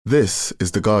This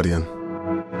is The Guardian.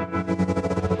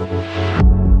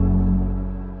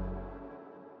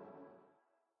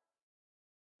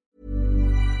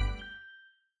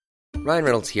 Ryan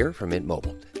Reynolds here from Mint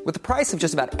Mobile. With the price of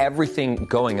just about everything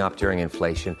going up during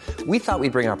inflation, we thought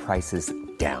we'd bring our prices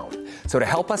down. So to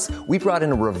help us, we brought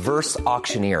in a reverse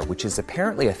auctioneer, which is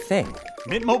apparently a thing.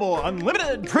 Mint Mobile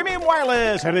Unlimited Premium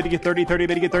Wireless. How to get 30, 30,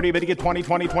 bit to get 30, bit to get 20,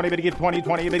 20, 20, bit to get 20,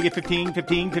 20, bit to get 15,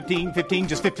 15, 15, 15,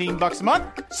 just $15 a month?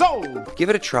 Sold! Give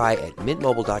it a try at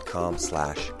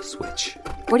mintmobile.com/switch.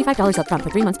 $45 up front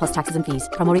for 3 months plus taxes and fees.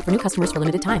 Promo rate for new customers for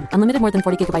limited time. Unlimited more than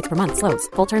 40 gigabytes per month. Slows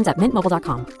full terms at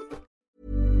mintmobile.com.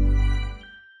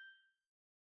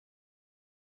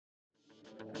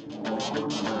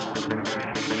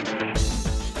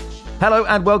 Hello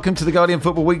and welcome to the Guardian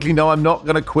Football Weekly. No, I'm not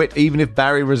going to quit even if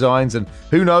Barry resigns, and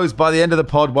who knows, by the end of the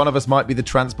pod one of us might be the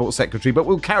Transport Secretary, but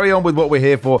we'll carry on with what we're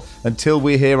here for until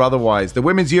we hear otherwise. The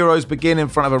Women's Euros begin in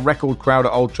front of a record crowd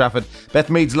at Old Trafford. Beth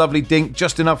Mead's lovely dink,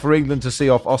 just enough for England to see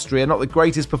off Austria. Not the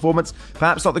greatest performance,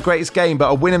 perhaps not the greatest game,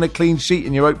 but a win and a clean sheet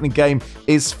in your opening game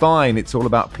is fine. It's all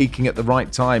about peaking at the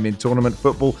right time in tournament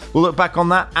football. We'll look back on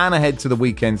that and ahead to the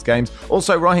weekend's games.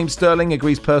 Also, Raheem Sterling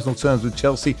agrees personal terms with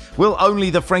Chelsea. Will only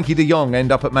the Frankie de Jong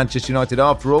end up at Manchester United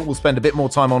after all? We'll spend a bit more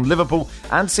time on Liverpool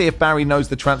and see if Barry knows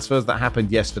the transfers that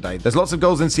happened yesterday. There's lots of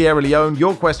goals in Sierra Leone,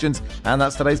 your questions, and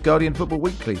that's today's Guardian Football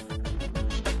Weekly.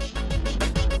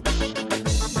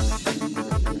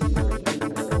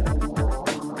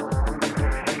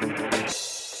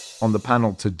 On the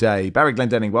panel today, Barry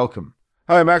Glendenning, welcome.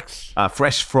 Hi, Max.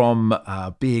 Fresh from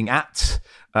being at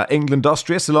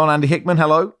England-Austria, Ceylon, Andy Hickman,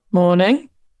 hello. Morning.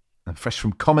 And fresh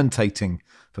from commentating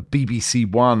for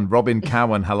BBC One, Robin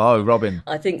Cowan. Hello, Robin.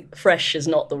 I think fresh is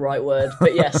not the right word,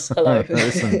 but yes, hello.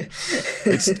 Listen,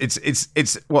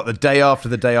 it's what, the day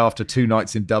after 2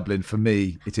 nights in Dublin. For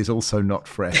me, it is also not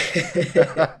fresh.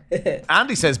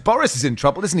 Andy says Boris is in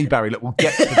trouble, isn't he, Barry? Look, we'll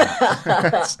get to that.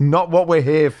 That's not what we're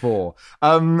here for.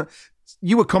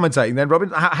 You were commentating then,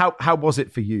 Robin. How was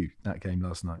it for you, that game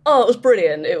last night? Oh, it was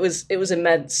brilliant. It was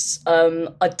immense.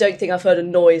 I don't think I've heard a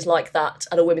noise like that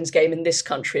at a women's game in this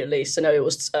country, at least. I know it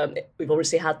was. We've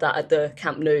obviously had that at the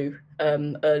Camp Nou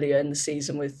earlier in the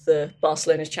season with the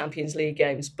Barcelona's Champions League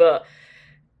games, but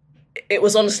it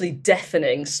was honestly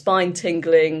deafening,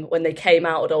 spine-tingling when they came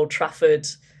out at Old Trafford.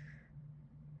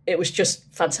 It was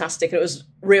just fantastic. It was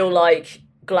real,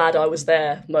 glad I was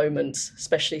there moments,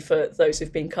 especially for those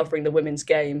who've been covering the women's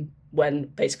game when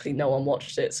basically no one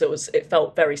watched it. So it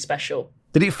felt very special.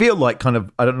 Did it feel like kind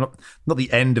of, I don't know, not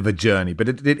the end of a journey, but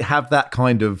did it have that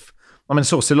kind of, I mean,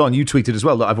 Ceylon, you tweeted as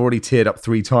well that I've already teared up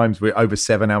 3 times. We're over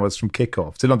 7 hours from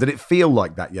kickoff. Ceylon, did it feel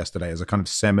like that yesterday as a kind of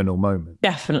seminal moment?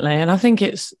 Definitely. And I think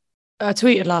I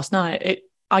tweeted last night,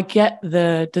 I get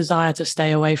the desire to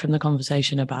stay away from the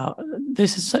conversation about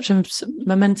this is such a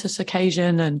momentous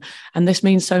occasion and this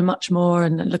means so much more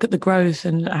and look at the growth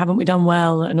and haven't we done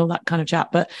well and all that kind of chat.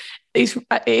 But it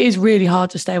is really hard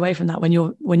to stay away from that when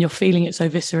you're feeling it so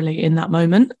viscerally in that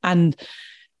moment. And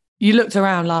you looked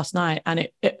around last night and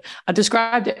I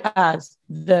described it as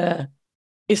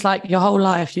it's like your whole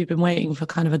life you've been waiting for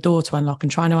kind of a door to unlock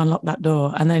and trying to unlock that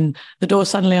door. And then the door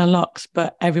suddenly unlocks,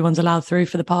 but everyone's allowed through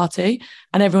for the party.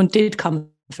 And everyone did come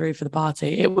through for the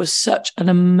party. It was such an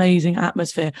amazing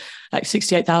atmosphere,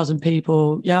 68,000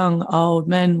 people, young, old,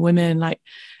 men, women,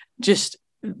 just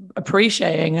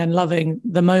appreciating and loving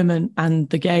the moment and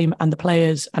the game and the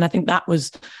players. And I think that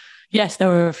was, yes, there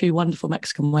were a few wonderful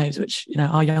Mexican waves, which,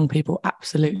 our young people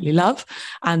absolutely love.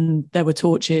 And there were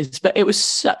torches, but it was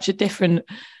such a different,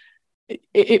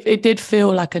 it did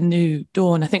feel like a new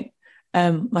dawn. I think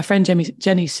my friend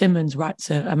Jenny Simmons writes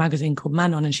a magazine called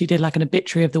Manon, and she did an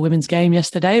obituary of the women's game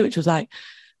yesterday, which was the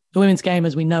women's game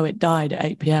as we know it died at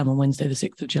 8 p.m. on Wednesday, the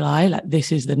 6th of July.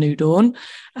 This is the new dawn.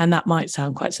 And that might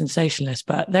sound quite sensationalist,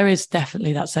 but there is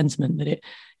definitely that sentiment that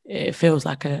it feels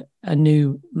like a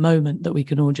new moment that we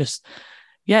can all just,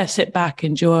 sit back,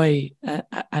 enjoy,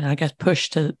 and I guess push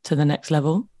to the next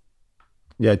level.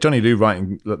 Yeah, Johnny Liu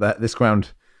writing that this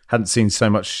ground hadn't seen this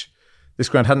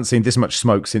much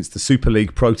smoke since the Super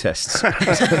League protests.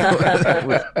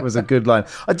 was a good line.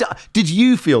 Did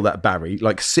you feel that, Barry,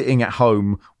 sitting at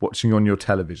home watching on your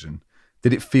television?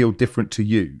 Did it feel different to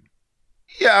you?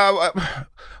 Yeah,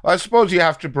 I suppose you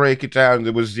have to break it down.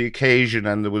 There was the occasion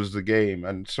and there was the game,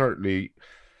 and certainly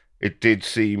it did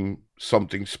seem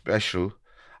something special.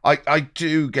 I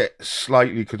do get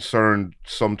slightly concerned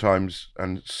sometimes,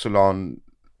 and Ceylon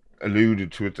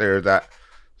alluded to it there, that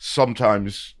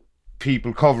sometimes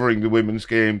people covering the women's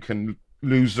game can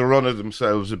lose the run of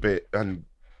themselves a bit and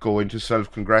go into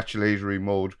self-congratulatory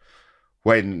mode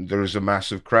when there is a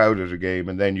massive crowd at a game,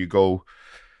 and then you go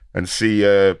and see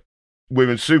a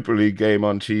Women's Super League game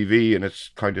on TV and it's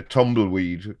kind of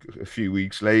tumbleweed a few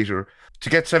weeks later. To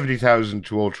get 70,000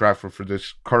 to Old Trafford for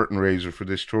this curtain raiser for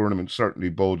this tournament certainly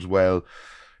bodes well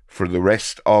for the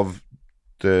rest of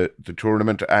the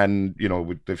tournament. And, you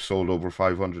know, they've sold over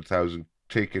 500,000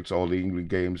 tickets. All the England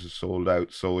games are sold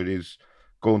out. So it is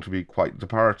going to be quite the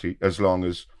party as long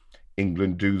as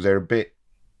England do their bit.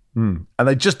 And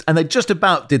they just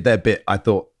about did their bit, I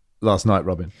thought, last night,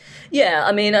 Robin. Yeah,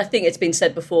 I mean, I think it's been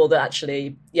said before that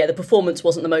actually, the performance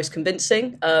wasn't the most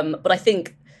convincing, but I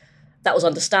think that was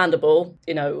understandable.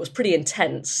 You know, it was pretty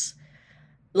intense,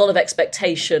 a lot of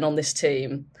expectation on this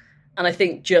team, and I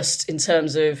think just in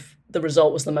terms of the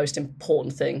result was the most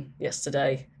important thing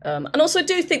yesterday. And also I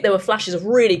do think there were flashes of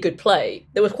really good play.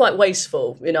 They were quite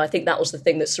wasteful. You know, I think that was the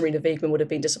thing that Sarina Wiegman would have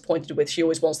been disappointed with. She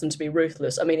always wants them to be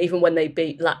ruthless. I mean, even when they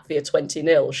beat Latvia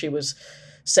 20-0, she was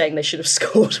saying they should have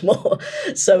scored more.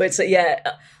 So it's, in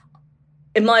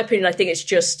my opinion, I think it's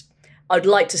just, I'd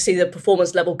like to see the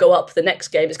performance level go up the next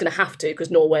game. It's going to have to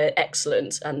because Norway are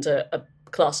excellent and a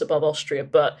class above Austria.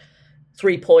 But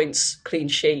 3 points, clean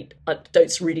sheet, I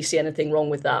don't really see anything wrong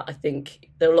with that. I think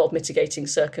there are a lot of mitigating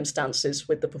circumstances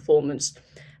with the performance.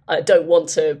 I don't want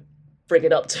to bring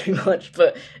it up too much,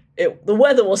 but the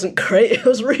weather wasn't great. It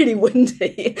was really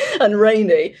windy and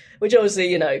rainy, which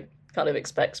obviously, you know, kind of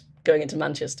expects going into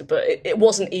Manchester, but it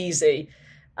wasn't easy.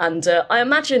 And I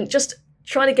imagine just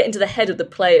trying to get into the head of the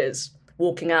players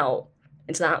walking out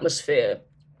into the atmosphere.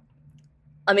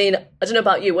 I mean, I don't know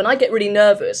about you, when I get really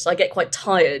nervous, I get quite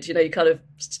tired, you know, you kind of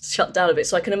shut down a bit.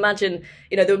 So I can imagine,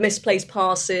 you know, there were misplaced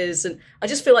passes and I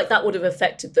just feel like that would have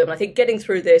affected them. I think getting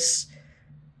through this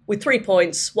with 3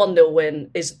 points, 1-0 win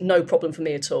is no problem for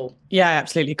me at all. Yeah, I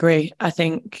absolutely agree. I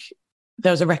think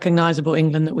there was a recognisable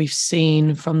England that we've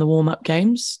seen from the warm-up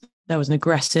games. There was an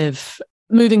aggressive,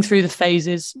 moving through the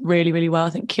phases really, really well.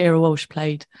 I think Keira Walsh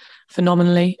played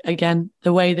phenomenally. Again,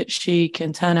 the way that she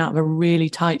can turn out of a really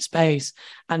tight space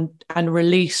and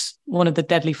release one of the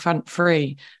deadly front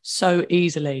three so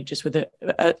easily, just with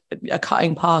a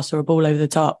cutting pass or a ball over the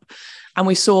top. And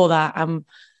we saw that.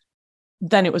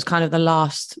 Then it was kind of the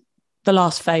last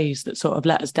phase that sort of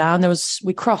let us down.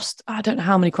 We crossed, I don't know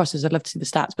how many crosses, I'd love to see the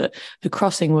stats, but the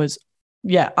crossing was,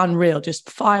 unreal, just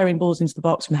firing balls into the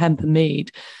box from Hemp and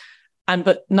Mead.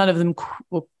 But none of them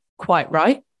were quite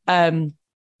right.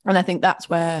 And I think that's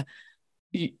where,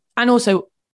 and also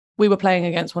we were playing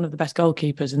against one of the best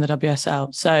goalkeepers in the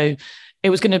WSL. So it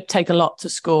was going to take a lot to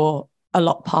score a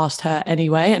lot past her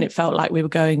anyway. And it felt like we were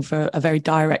going for a very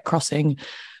direct crossing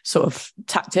sort of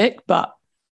tactic. But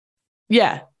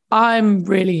yeah, I'm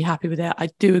really happy with it. I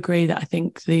do agree that I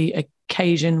think the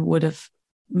occasion would have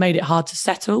made it hard to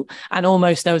settle. And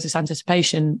almost there was this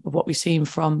anticipation of what we've seen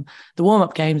from the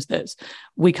warm-up games that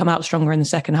we come out stronger in the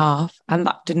second half. And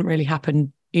that didn't really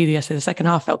happen either yesterday. The second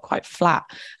half felt quite flat.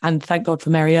 And thank God for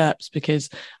Mary Earps, because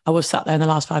I was sat there in the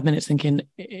last 5 minutes thinking,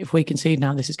 if we concede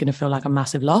now, this is going to feel like a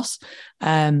massive loss.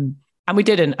 And we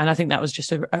didn't. And I think that was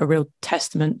just a real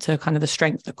testament to kind of the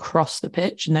strength across the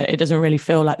pitch, and that it doesn't really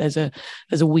feel like there's a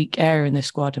weak area in this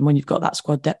squad. And when you've got that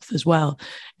squad depth as well,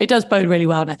 it does bode really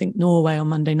well. And I think Norway on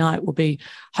Monday night will be,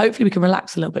 hopefully we can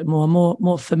relax a little bit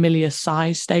more familiar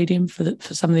size stadium for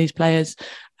some of these players,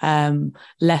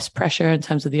 less pressure in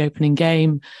terms of the opening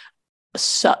game.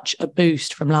 Such a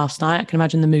boost from last night. I can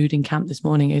imagine the mood in camp this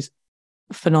morning is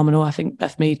phenomenal. I think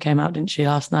Beth Mead came out, didn't she,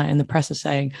 last night in the presser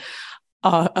saying,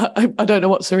 I don't know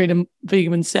what Sarina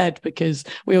Wiegman said, because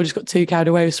we all just got too carried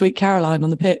away with Sweet Caroline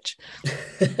on the pitch.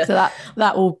 So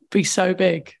that will be so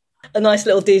big. A nice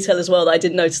little detail as well that I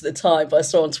didn't notice at the time, but I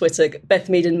saw on Twitter, Beth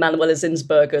Mead and Manuela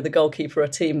Zinsberger, the goalkeeper, are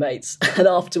teammates. And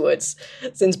afterwards,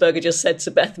 Zinsberger just said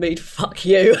to Beth Mead, "Fuck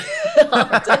you," which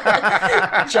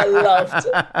I loved,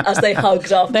 as they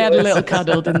hugged afterwards. They had a little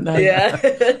cuddle, didn't they? Yeah.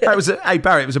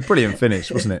 Barry, it was a brilliant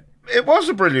finish, wasn't it? It was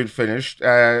a brilliant finish.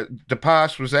 The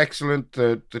pass was excellent.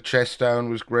 The chest down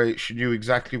was great. She knew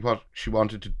exactly what she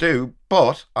wanted to do.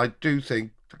 But I do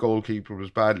think the goalkeeper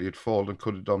was badly at fault and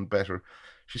could have done better.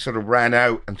 She sort of ran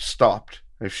out and stopped.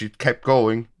 If she'd kept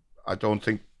going, I don't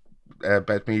think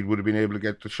Beth Mead would have been able to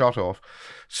get the shot off.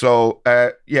 So,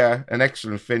 an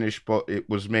excellent finish, but it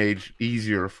was made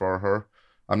easier for her.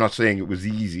 I'm not saying it was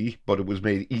easy, but it was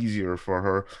made easier for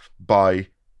her by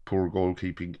poor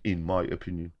goalkeeping, in my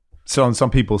opinion. So on some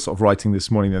people sort of writing this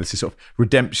morning that this is sort of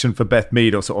redemption for Beth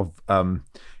Mead, or sort of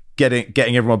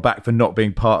getting everyone back for not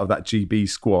being part of that GB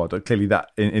squad. Or clearly that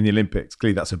in the Olympics,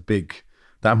 clearly that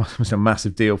was a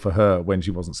massive deal for her when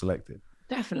she wasn't selected.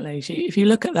 Definitely. If you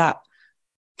look at that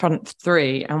front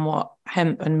three and what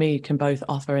Hemp and Mead can both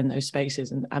offer in those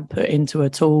spaces and put into a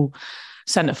tall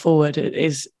centre forward, it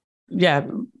is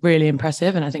really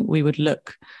impressive. And I think we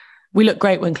look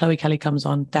great when Chloe Kelly comes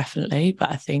on, definitely.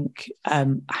 But I think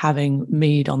having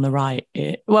Mead on the right,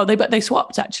 they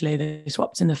swapped actually. They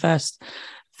swapped in the first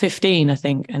 15, I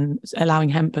think, and allowing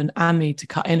Hempel and Mead to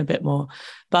cut in a bit more.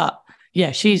 But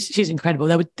yeah, she's incredible.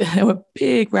 There were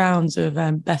big rounds of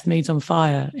Beth Mead's on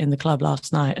fire in the club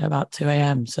last night at about 2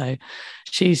 a.m. So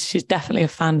she's definitely a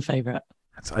fan favourite.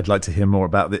 I'd like to hear more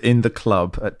about in the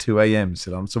club at 2 a.m.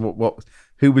 Silam. So what?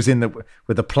 Who was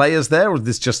were the players there, or was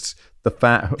this just the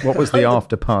what was the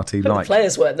after party like? The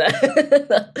players weren't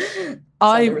there.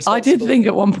 I did think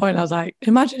at one point, I was like,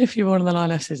 imagine if you were one of the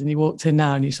Lionesses and you walked in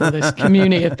now and you saw this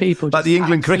community of people. Like the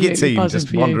England cricket team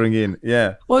just wandering in.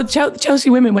 Yeah. Well,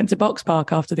 Chelsea women went to Box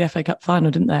Park after the FA Cup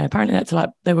final, didn't they? Apparently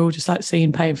they were all just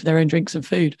seen paying for their own drinks and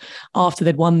food after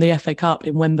they'd won the FA Cup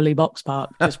in Wembley Box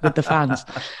Park, just with the fans.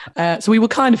 So we were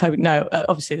kind of hoping,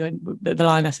 obviously the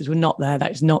Lionesses were not there.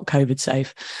 That is not COVID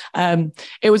safe.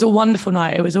 It was a wonderful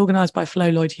night. It was organised by Flo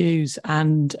Lloyd-Hughes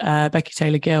and Becky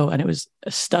Taylor-Gill, and it was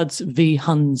Studs v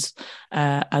Huns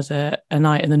as a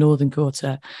night in the Northern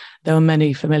Quarter. There were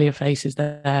many familiar faces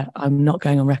there. I'm not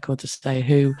going on record to say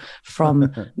who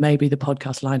from maybe the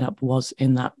podcast lineup was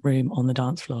in that room on the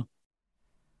dance floor.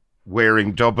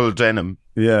 Wearing double denim.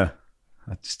 Yeah.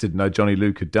 I just didn't know Johnny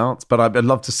Lou could dance, but I'd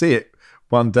love to see it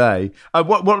one day.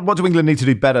 What do England need to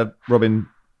do better, Robin,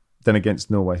 than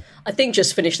against Norway? I think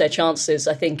just finish their chances.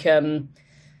 I think,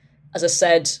 as I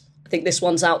said, I think this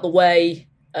one's out the way.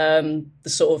 The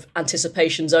sort of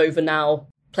anticipation's over now.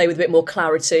 Play with a bit more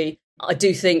clarity. I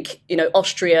do think,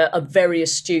 Austria are very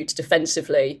astute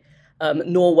defensively.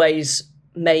 Norway's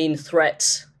main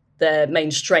threat, their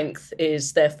main strength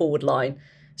is their forward line.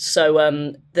 So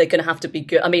they're going to have to be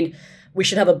good. I mean, we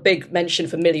should have a big mention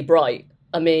for Millie Bright.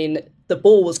 I mean, the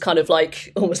ball was kind of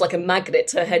almost like a magnet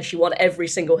to her head. She won every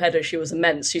single header. She was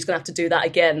immense. She's going to have to do that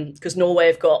again because Norway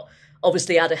have got,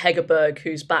 obviously, Ada Hegerberg,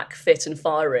 who's back fit and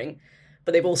firing.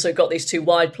 But they've also got these two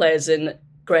wide players in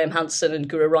Graham Hansen and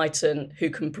Guro Reiten who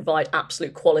can provide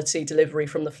absolute quality delivery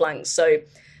from the flanks. So,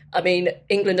 I mean,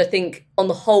 England, I think, on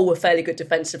the whole, were fairly good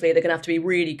defensively. They're going to have to be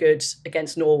really good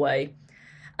against Norway.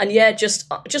 And yeah, I just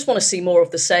want to see more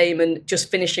of the same and just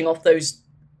finishing off those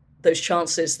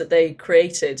chances that they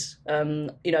created.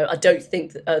 I don't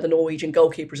think the Norwegian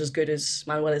goalkeeper is as good as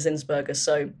Manuela Zinsberger.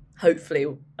 So hopefully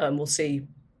we'll see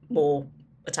more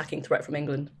attacking threat from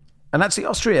England. And actually,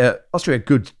 Austria,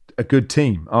 a good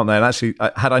team, aren't they? And actually,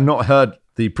 had I not heard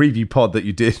the preview pod that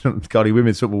you did on Guardian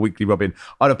Women's Football Weekly, Robin,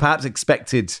 I'd have perhaps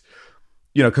expected,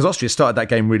 because Austria started that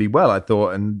game really well, I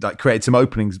thought, and created some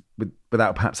openings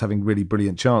without perhaps having really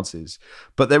brilliant chances.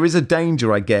 But there is a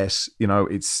danger, I guess,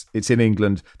 it's in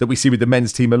England that we see with the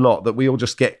men's team a lot, that we all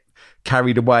just get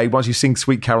carried away. Once you sing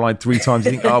Sweet Caroline 3 times,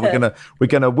 you think, we're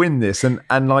gonna win this. And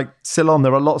like Ceylon,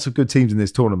 there are lots of good teams in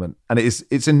this tournament, and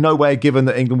it's in no way given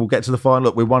that England will get to the final.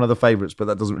 Look, we're one of the favourites, but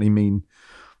that doesn't mean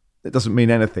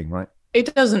anything, right?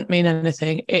 It doesn't mean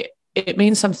anything. It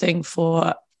means something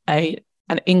for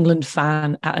an England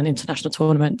fan at an international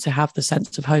tournament to have the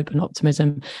sense of hope and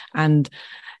optimism and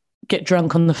get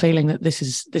drunk on the feeling that this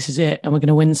is it and we're going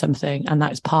to win something. And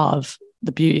that is part of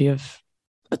the beauty of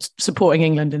supporting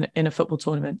England in a football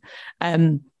tournament.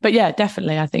 But yeah,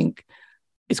 definitely, I think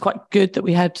it's quite good that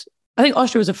I think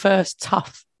Austria was a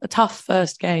tough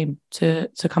first game to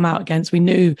come out against. We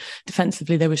knew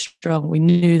defensively they were strong. We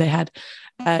knew they had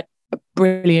a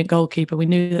brilliant goalkeeper. We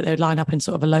knew that they would line up in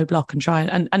sort of a low block and try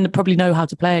and probably know how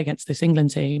to play against this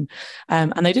England team.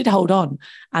 And they did hold on,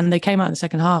 and they came out in the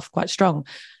second half quite strong.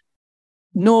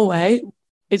 Norway,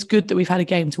 it's good that we've had a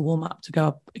game to warm up to go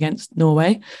up against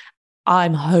Norway.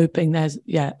 I'm hoping there's,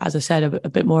 as I said, a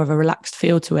bit more of a relaxed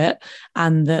feel to it,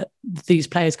 and that these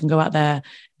players can go out there,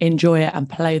 enjoy it, and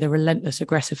play the relentless,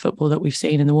 aggressive football that we've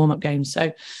seen in the warm-up games.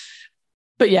 So,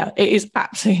 but yeah, it is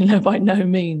absolutely by no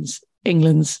means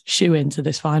England's shoe-in to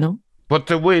this final. But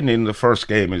the win in the first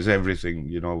game is everything,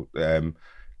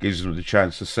 gives them the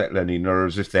chance to settle any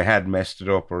nerves. If they had messed it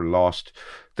up or lost,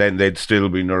 then they'd still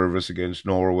be nervous against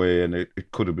Norway, and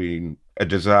it could have been a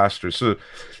disaster. So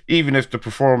even if the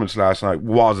performance last night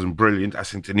wasn't brilliant, I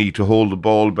think they need to hold the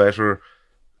ball better,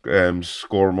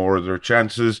 score more of their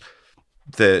chances.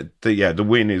 The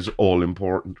win is all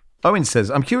important. Owen says,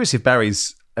 I'm curious if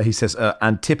Barry's, he says,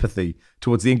 antipathy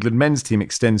towards the England men's team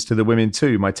extends to the women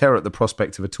too. My terror at the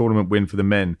prospect of a tournament win for the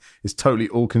men is totally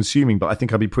all-consuming, but I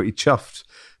think I'd be pretty chuffed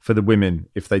for the women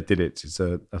if they did it. It's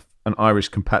an Irish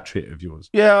compatriot of yours.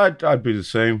 Yeah, I'd be the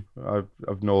same.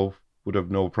 Would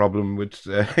have no problem with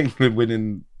England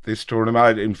winning this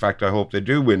tournament. In fact, I hope they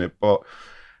do win it. But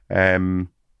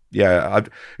yeah,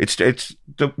 it's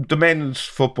the men's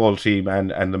football team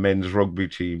and the men's rugby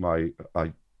team. I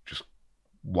just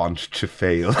want to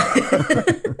fail.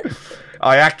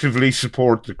 I actively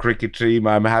support the cricket team.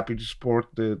 I'm happy to support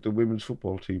the women's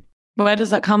football team. Where does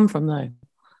that come from, though?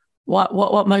 What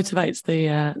motivates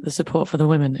the support for the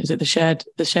women? Is it the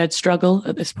shared struggle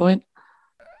at this point?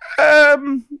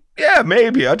 Yeah,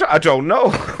 maybe. I don't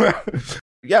know.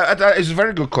 Yeah, that is a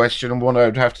very good question and one I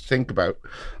would have to think about.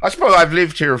 I suppose I've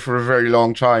lived here for a very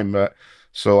long time,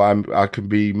 so I can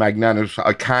be magnanimous.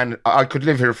 I could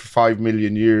live here for 5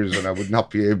 million years and I would not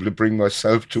be able to bring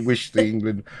myself to wish the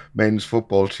England men's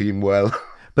football team well.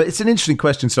 But it's an interesting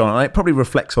question, Simon, and it probably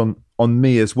reflects on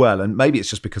me as well. And maybe it's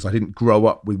just because I didn't grow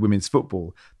up with women's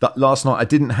football. That last night I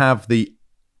didn't have the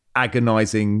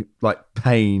agonising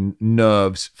pain,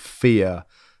 nerves, fear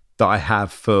that I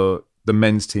have for the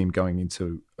men's team going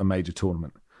into a major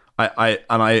tournament. I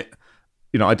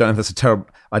don't know if that's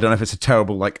a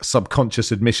terrible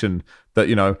subconscious admission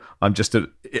that I'm just at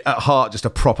heart just a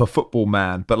proper football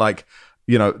man, but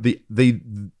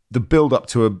the build up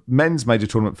to a men's major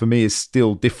tournament for me is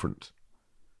still different.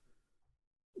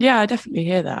 Yeah, I definitely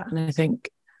hear that, and I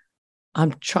think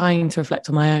I'm trying to reflect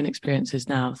on my own experiences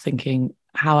now, thinking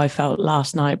how I felt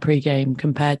last night pre-game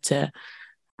compared to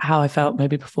how I felt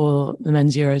maybe before the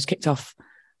men's Euros kicked off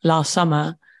last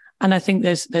summer. And I think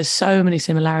there's so many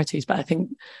similarities, but I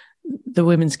think the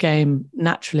women's game,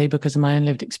 naturally, because of my own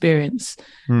lived experience,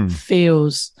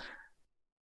 feels,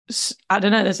 I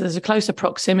don't know, there's a closer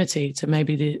proximity to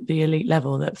maybe the elite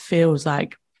level that feels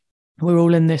like we're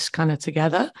all in this kind of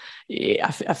together.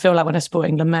 I feel like when I support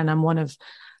England men, I'm one of,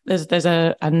 there's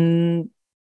a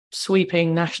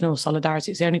sweeping national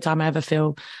solidarity. It's the only time I ever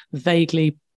feel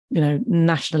vaguely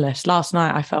nationalist. Last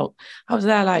night I was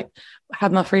there,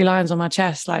 had my 3 lions on my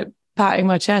chest, patting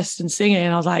my chest and singing,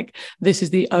 and I was like, this is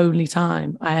the only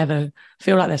time I ever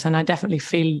feel like this. And I definitely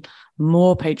feel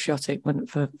more patriotic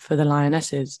for the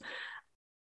Lionesses,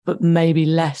 but maybe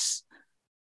less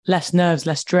nerves,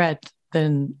 less dread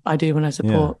than I do when I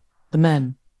support the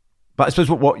men. But I suppose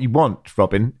what you want,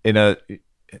 Robin, in a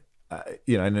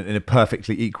in a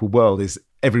perfectly equal world, is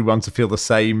everyone to feel the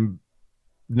same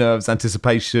nerves,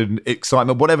 anticipation,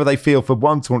 excitement, whatever they feel for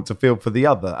one to want to feel for the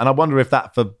other. And I wonder if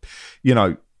that for,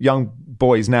 young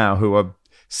boys now who are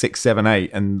 6, 7,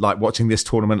 8 and watching this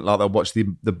tournament, they'll watch the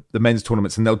men's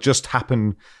tournaments and they'll just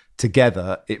happen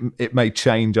together, it may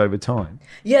change over time.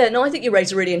 Yeah, no, I think you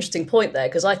raise a really interesting point there,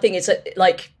 because I think it's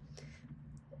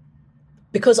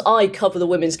because I cover the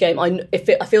women's game,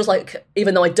 it feels like,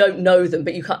 even though I don't know them,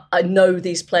 but I know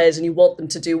these players and you want them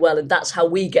to do well, and that's how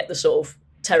we get the sort of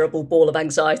terrible ball of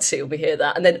anxiety when we hear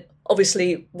that. And then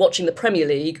obviously watching the Premier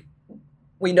League,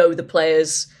 we know the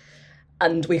players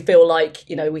and we feel like,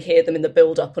 we hear them in the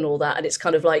build-up and all that, and it's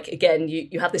kind of again,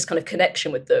 you have this kind of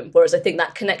connection with them. Whereas I think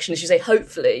that connection, as you say,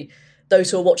 hopefully those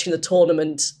who are watching the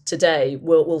tournament today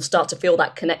will start to feel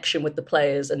that connection with the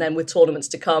players, and then with tournaments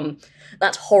to come,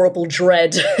 that horrible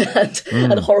dread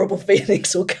and horrible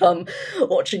feelings will come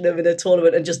watching them in a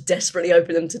tournament and just desperately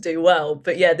hoping them to do well.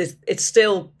 But yeah, it's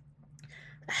still,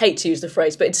 I hate to use the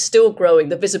phrase, but it's still growing.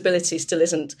 The visibility still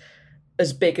isn't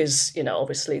as big as,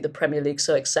 obviously the Premier League's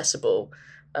so accessible.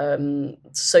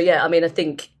 So yeah, I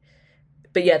think,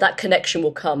 but yeah, that connection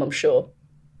will come, I'm sure.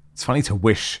 It's funny to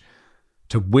wish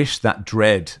that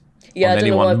dread on I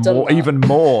anyone more, even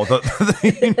more.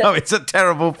 That it's a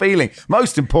terrible feeling.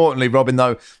 Most importantly, Robin,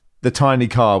 though, the tiny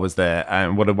car was there,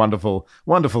 and what a wonderful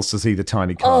to see the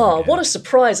tiny car. Oh, again. What a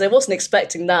surprise! I wasn't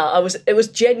expecting that. It was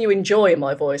genuine joy in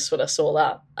my voice when I saw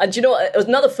that. And you know what? It was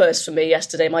another first for me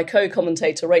yesterday. My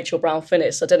co-commentator Rachel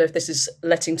Brown-Finnis. I don't know if this is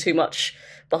letting too much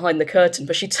behind the curtain,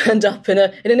 but she turned up in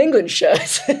an England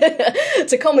shirt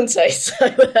to commentate. So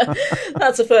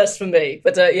that's a first for me.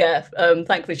 But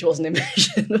thankfully she wasn't in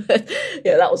vision.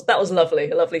 Yeah, that was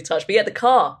lovely, a lovely touch. But yeah, the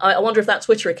car. I wonder if that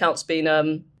Twitter account's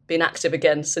been active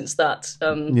again since that.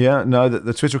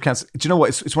 The Twitter accounts. Do you know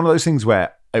what? It's one of those things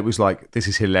where it was like, this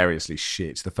is hilariously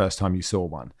shit the first time you saw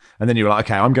one, and then you were like,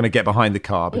 okay, I'm going to get behind the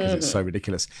car because it's so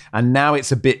ridiculous. And now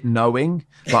it's a bit knowing.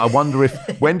 But I wonder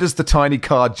when does the tiny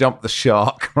car jump the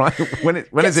shark? Right?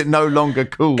 When is it no longer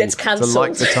cool to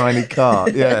like the tiny car?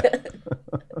 Yeah.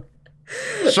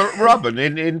 So, Robin,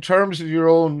 in terms of your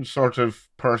own sort of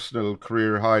personal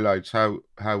career highlights,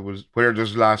 where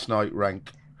does last night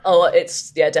rank? Oh,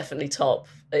 it's definitely top.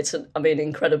 It's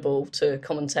incredible to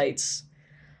commentate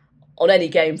on any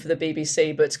game for the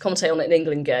BBC, but to commentate on an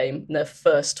England game in their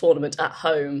first tournament at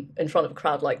home in front of a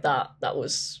crowd like that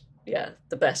was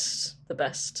the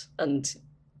best. And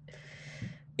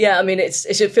yeah,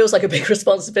 it feels like a big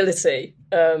responsibility.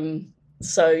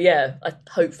 So yeah,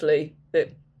 hopefully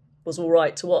it was all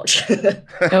right to watch.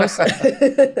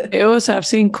 Also, I've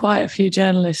seen quite a few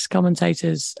journalists,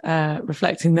 commentators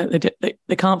reflecting that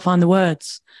they can't find the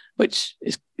words, which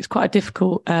is quite a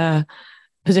difficult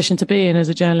position to be in as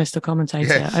a journalist or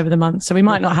commentator over the months. So we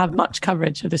might not have much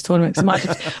coverage of this tournament. It might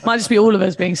just be all of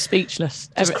us being speechless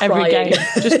every game,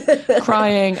 just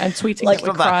crying and tweeting that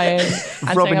we're crying.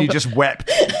 Robin, you just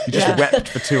wept. You just wept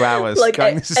for 2 hours. Like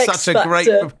going, this is such a great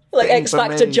like X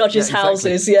Factor judges'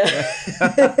 houses. You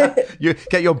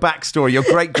get your backstory. Your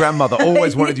great grandmother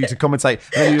always wanted you to commentate,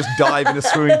 and then you just dive in a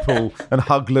swimming pool and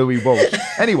hug Louis Walsh.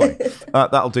 Anyway,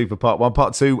 that'll do for part one.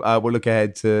 Part two, we'll look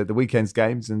ahead to the weekend's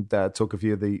games and talk a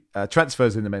few of the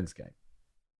transfers in the men's game.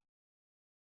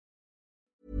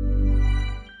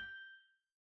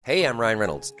 Hey, I'm Ryan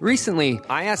Reynolds. Recently,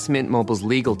 I asked Mint Mobile's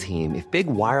legal team if big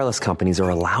wireless companies are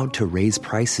allowed to raise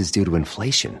prices due to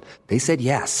inflation. They said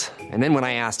yes. And then when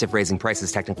I asked if raising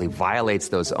prices technically violates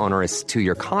those onerous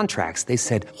 2-year contracts, they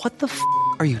said, "What the f***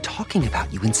 are you talking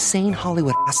about, you insane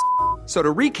Hollywood ass?" So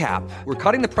to recap, we're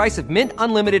cutting the price of Mint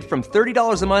Unlimited from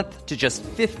 $30 a month to just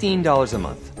 $15 a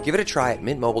month. Give it a try at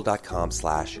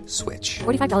mintmobile.com/switch.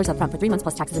 $45 up front for 3 months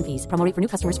plus taxes and fees. Promo rate for new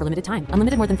customers for limited time.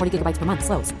 Unlimited more than 40 gigabytes per month.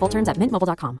 Slows full terms at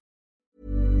mintmobile.com.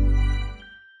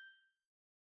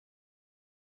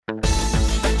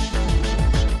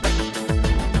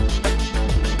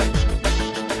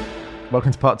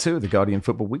 Welcome to part two of the Guardian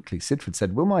Football Weekly. Sidford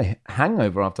said, will my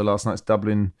hangover after last night's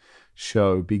Dublin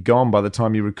show be gone by the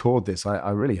time you record this? I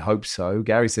really hope so.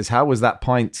 Gary says, how was that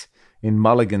pint in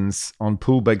Mulligan's on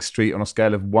Poolbeg Street on a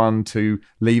scale of 1 to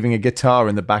leaving a guitar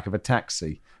in the back of a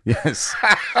taxi? Yes.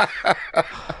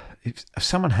 If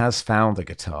someone has found a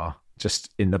guitar just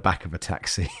in the back of a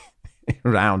taxi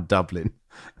around Dublin,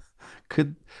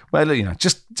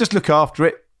 just look after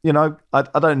it. You know, I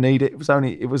don't need it. It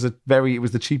was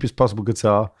the cheapest possible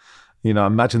guitar. You know,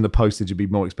 imagine the postage would be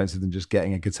more expensive than just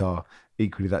getting a guitar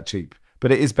equally that cheap.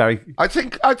 But it is, Barry. I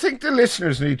think the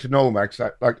listeners need to know, Max,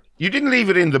 that you didn't leave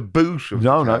it in the boot of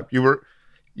the cab.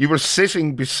 You were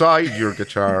sitting beside your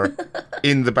guitar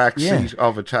in the back seat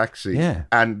of a taxi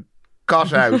and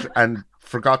got out and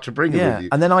forgot to bring it with you.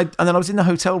 And then I was in the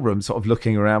hotel room sort of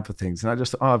looking around for things, and I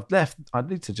just thought, I've left.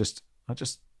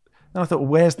 And I thought, well,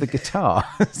 where's the guitar?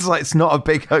 It's like, it's not a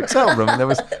big hotel room. And there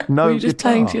was no Were you just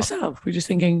guitar. playing to yourself? Were you just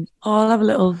thinking, I'll have a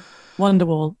little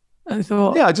Wonderwall? I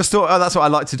thought, I just thought, that's what I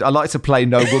like to do. I like to play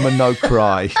No Woman, No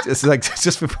Cry. just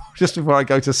before I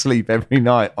go to sleep every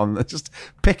night, just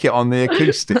pick it on the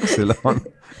acoustic still on.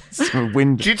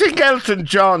 Do you think Elton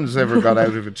John's ever got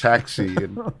out of a taxi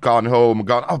and gone home and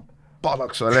gone, oh,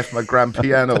 bollocks, I left my grand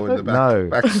piano in the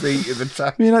back seat of the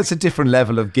taxi? It's a different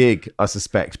level of gig, I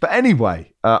suspect. But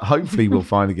anyway, hopefully we'll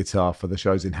find a guitar for the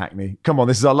shows in Hackney. Come on,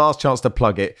 this is our last chance to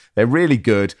plug it. They're really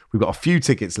good. We've got a few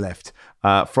tickets left.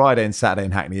 Friday and Saturday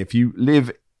in Hackney. If you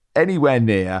live anywhere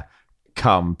near,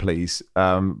 come, please.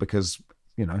 Because,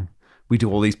 we do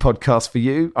all these podcasts for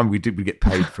you, and we get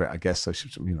paid for it, I guess. So,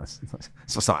 so I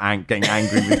start getting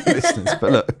angry with the listeners.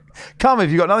 But look, come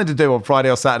if you've got nothing to do on Friday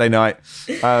or Saturday night.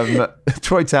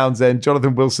 Troy Townsend,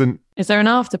 Jonathan Wilson. Is there an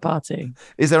after party?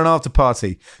 Is there an after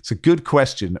party? It's a good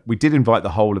question. We did invite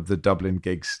the whole of the Dublin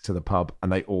gigs to the pub, and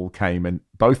they all came. And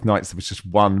both nights there was just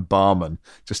one barman,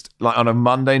 just like on a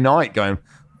Monday night, going,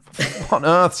 what on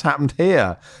earth's happened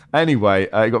here? Anyway,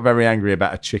 he got very angry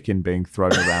about a chicken being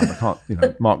thrown around. I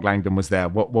can't, Mark Langdon was there.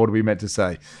 What are we meant to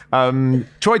say?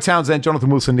 Troy Townsend, Jonathan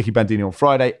Wilson, Nicky Bandini on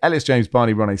Friday, Ellis James,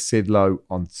 Barney Ronnie, Sid Lowe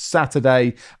on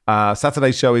Saturday.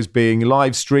 Saturday's show is being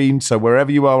live streamed, so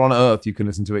wherever you are on earth, you can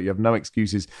listen to it. You have no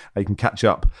excuses. You can catch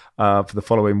up for the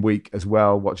following week as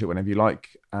well. Watch it whenever you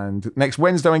like. And next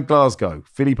Wednesday in Glasgow,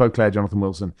 Philippe Auclair, Jonathan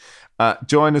Wilson.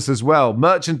 Join us as well.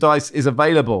 Merchandise is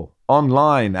available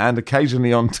online and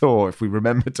occasionally on tour if we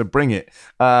remember to bring it.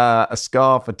 A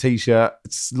scarf, a t-shirt,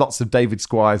 it's lots of David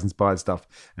Squires inspired stuff,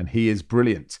 and he is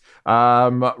brilliant.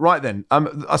 Right then,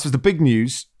 I suppose the big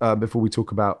news before we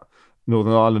talk about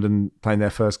Northern Ireland and playing their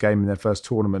first game in their first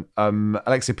tournament,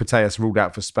 Alexia Putellas ruled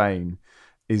out for Spain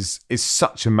is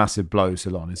such a massive blow,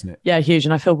 Salon, isn't it? Yeah, huge.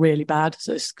 And I feel really bad.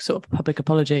 So it's sort of a public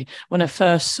apology. When I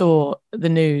first saw the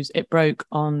news, it broke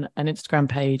on an Instagram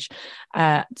page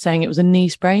saying it was a knee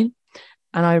sprain.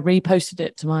 And I reposted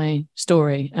it to my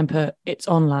story and put, it's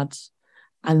on, lads.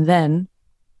 And then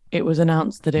it was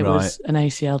announced that it was an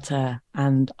ACL tear.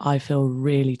 And I feel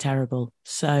really terrible.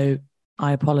 So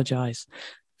I apologise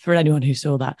for anyone who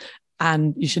saw that.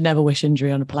 And you should never wish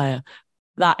injury on a player.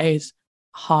 That is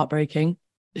heartbreaking.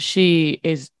 She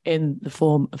is in the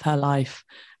form of her life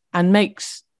and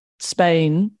makes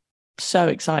Spain so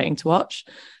exciting to watch.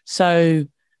 So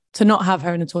to not have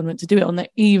her in a tournament, to do it on the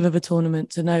eve of a tournament,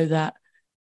 to know that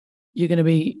you're going to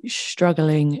be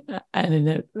struggling and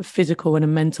in a physical and a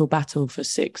mental battle for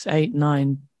 6, 8,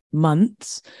 9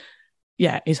 months,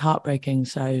 is heartbreaking.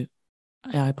 So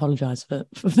I apologise for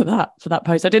that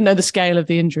post. I didn't know the scale of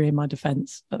the injury in my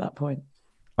defence at that point.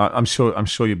 I'm sure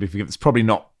you'll be forgiven. It's probably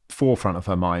not forefront of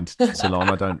her mind, Ceylon.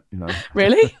 I don't,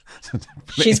 Really?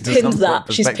 She's pinned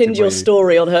that. She's pinned your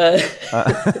story on her.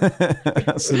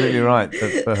 Absolutely right.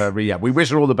 For her rehab. We wish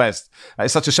her all the best.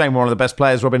 It's such a shame one of the best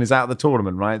players, Robin, is out of the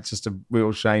tournament, right? It's just a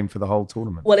real shame for the whole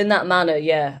tournament. Well, in that manner,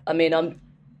 yeah. I mean, I'm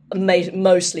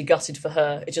mostly gutted for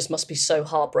her. It just must be so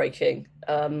heartbreaking.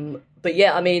 But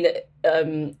yeah, I mean,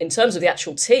 in terms of the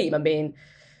actual team, I mean,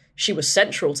 she was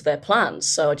central to their plans.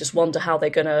 So I just wonder how they're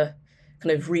going to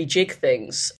kind of rejig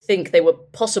things. I think they were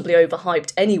possibly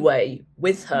overhyped anyway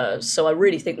with her. So I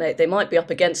really think they might be up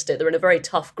against it. They're in a very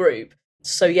tough group.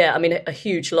 So yeah, I mean, a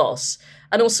huge loss.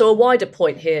 And also a wider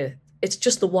point here, it's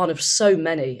just the one of so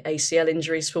many ACL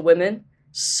injuries for women.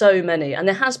 So many. And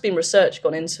there has been research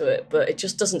gone into it, but it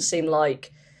just doesn't seem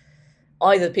like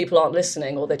either people aren't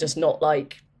listening or they're just not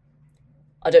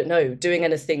doing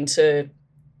anything to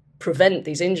prevent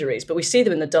these injuries. But we see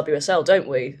them in the WSL, don't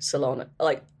we, Ceylon?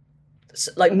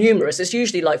 Like numerous. It's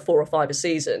usually like 4 or 5 a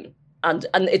season. And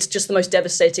it's just the most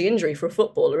devastating injury for a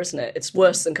footballer, isn't it? It's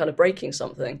worse than kind of breaking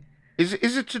something. Is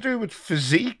it to do with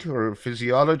physique or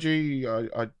physiology?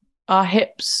 Our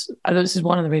hips, this is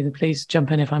one of the reasons, please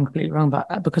jump in if I'm completely wrong,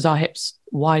 but because our hips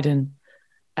widen,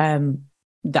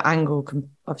 the angle,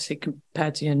 obviously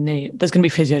compared to your knee, there's going to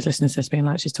be physios listening to this being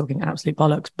like, she's talking absolute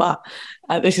bollocks. But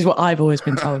this is what I've always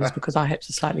been told, is because our hips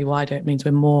are slightly wider, it means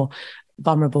we're more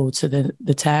vulnerable to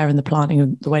the tear and the planting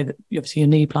of the way that obviously your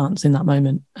knee plants in that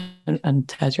moment and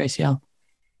tears your ACL.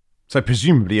 So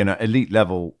presumably in an elite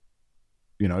level,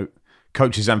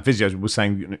 coaches and physios were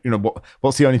saying,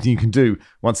 what's the only thing you can do?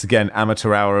 Once again,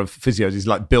 amateur hour of physios is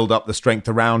like build up the strength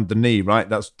around the knee, right?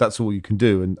 That's all you can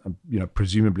do. And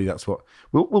presumably that's what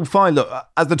we'll find. Look,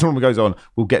 as the tournament goes on,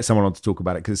 we'll get someone on to talk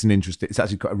about it because it's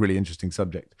actually quite a really interesting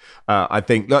subject. I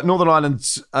think Northern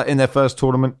Ireland's in their first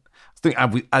tournament. I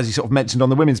think, as you sort of mentioned on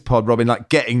the women's pod, Robin, like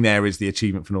getting there is the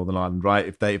achievement for Northern Ireland, right?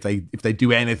 If they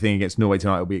do anything against Norway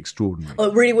tonight, it'll be extraordinary. Oh,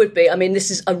 it really would be. I mean,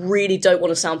 I really don't want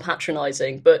to sound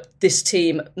patronising, but this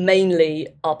team mainly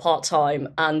are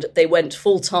part-time and they went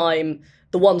full-time.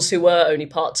 The ones who were only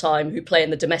part-time, who play in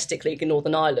the domestic league in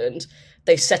Northern Ireland,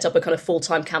 they set up a kind of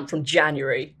full-time camp from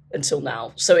January until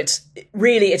now. So it's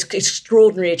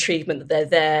extraordinary achievement that they're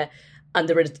there, and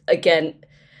they're, again,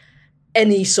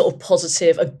 any sort of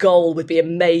positive, a goal would be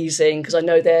amazing, because I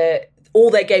know all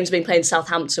their games are being played in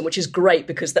Southampton, which is great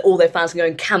because all their fans can go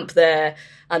and camp there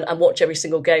and watch every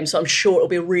single game. So I'm sure it'll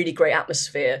be a really great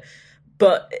atmosphere.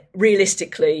 But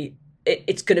realistically,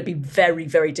 it's going to be very,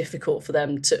 very difficult for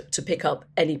them to pick up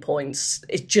any points.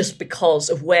 It's just because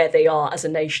of where they are as a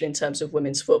nation in terms of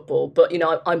women's football. But,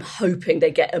 I'm hoping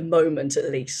they get a moment at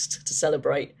least to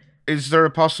celebrate. Is there a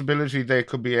possibility they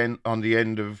could be on the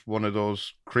end of one of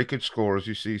those cricket scores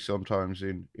you see sometimes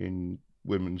in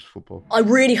women's football? I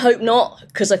really hope not,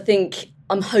 because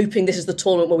I'm hoping this is the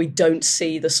tournament where we don't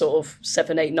see the sort of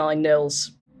 7, 8,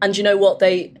 9-0s. And you know what?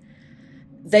 They're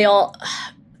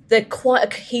quite a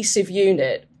cohesive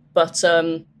unit, but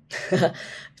if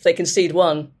they concede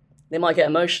one, they might get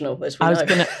emotional, as we know.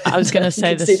 I was gonna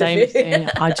say the same thing.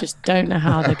 I just don't know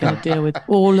how they're going to deal with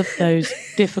all of those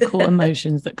difficult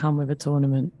emotions that come with a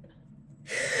tournament.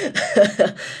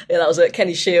 That was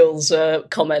Kenny Shields'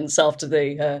 comments after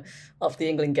the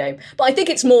England game. But I think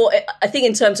it's more. I think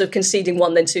in terms of conceding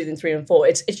 1, then 2, then 3, and 4,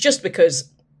 it's just because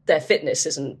their fitness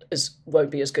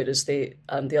won't be as good as the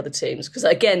other teams. Because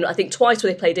again, I think twice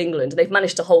when they played England, they've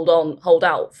managed to hold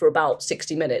out for about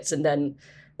 60 minutes, and then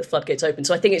the floodgates open.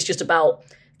 So I think it's just about,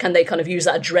 can they kind of use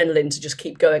that adrenaline to just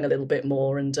keep going a little bit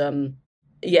more? And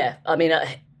I mean,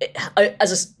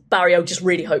 as a Barry, I just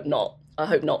really hope not. I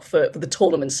hope not for the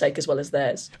tournament's sake as well as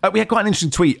theirs. We had quite an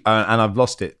interesting tweet, and I've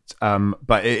lost it.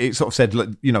 But it sort of said,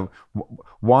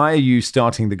 why are you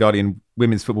starting the Guardian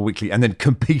Women's Football Weekly and then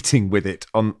competing with it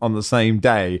on the same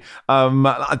day?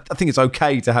 I think it's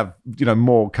okay to have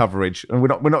more coverage, and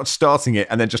we're not starting it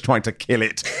and then just trying to kill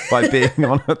it by being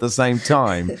on at the same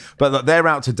time. But they're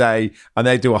out today and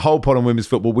they do a whole pod on women's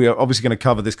football. We are obviously going to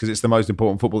cover this because it's the most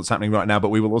important football that's happening right now, but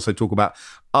we will also talk about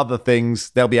other things.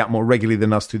 They'll be out more regularly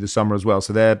than us through the summer as well.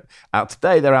 So they're out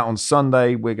today, they're out on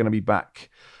Sunday. We're going to be back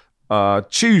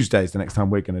Tuesday's the next time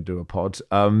we're going to do a pod. So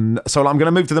I'm going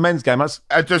to move to the men's game.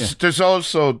 There's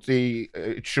also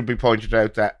it should be pointed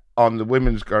out that on the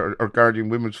women's Guardian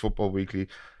Women's Football Weekly,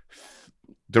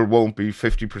 there won't be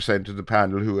 50% of the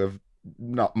panel who have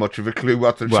not much of a clue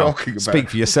what they're talking about. Speak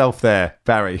for yourself there,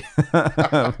 Barry.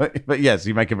 but yes,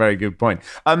 you make a very good point.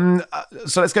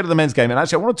 So let's go to the men's game. And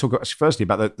actually, I want to talk firstly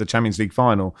about the Champions League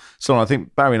final. So I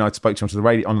think Barry and I spoke to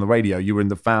you on the radio. You were in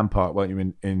the fan part, weren't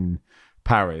you, in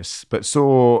Paris? But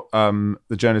saw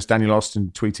the journalist Daniel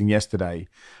Austin tweeting yesterday,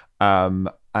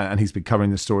 and he's been covering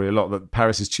the story a lot, that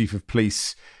Paris's chief of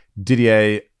police,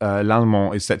 Didier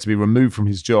Lallemand, is set to be removed from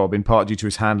his job, in part due to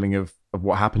his handling of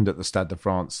what happened at the Stade de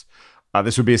France.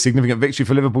 This would be a significant victory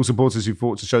for Liverpool supporters who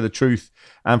fought to show the truth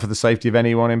and for the safety of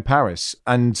anyone in Paris.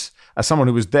 And as someone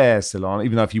who was there, Ceylon,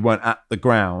 even though if you weren't at the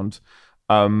ground,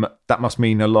 that must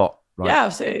mean a lot, right?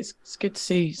 Yeah, it's good to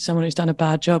see someone who's done a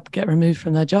bad job get removed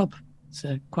from their job. It's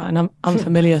quite an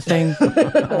unfamiliar thing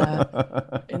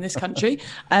in this country.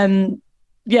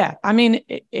 Yeah, I mean,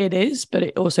 it is, but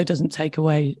it also doesn't take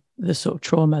away the sort of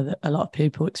trauma that a lot of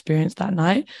people experienced that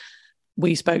night.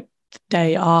 We spoke the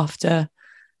day after.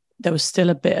 There was still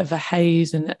a bit of a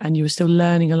haze and you were still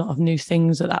learning a lot of new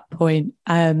things at that point.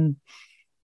 I've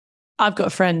got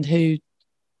a friend who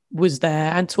was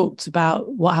there and talked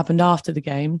about what happened after the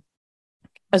game,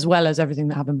 as well as everything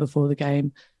that happened before the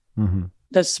game. Mm-hmm.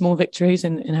 There's small victories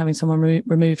in having someone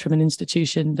removed from an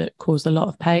institution that caused a lot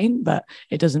of pain, but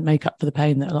it doesn't make up for the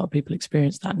pain that a lot of people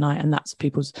experienced that night. And that's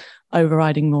people's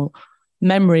overriding more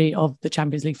memory of the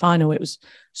Champions League final. It was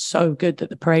so good that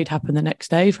the parade happened the next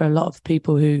day for a lot of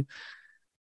people who,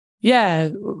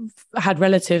 had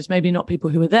relatives, maybe not people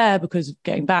who were there because of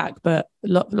getting back, but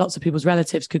lots of people's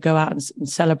relatives could go out and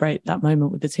celebrate that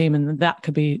moment with the team. And that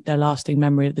could be their lasting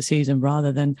memory of the season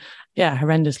rather than,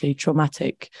 horrendously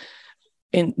traumatic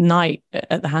night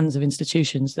at the hands of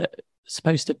institutions that are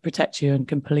supposed to protect you and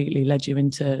completely led you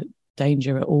into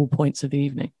danger at all points of the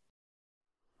evening.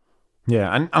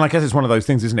 Yeah, and I guess it's one of those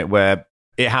things, isn't it, where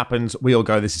it happens, we all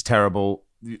go, this is terrible.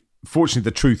 Fortunately,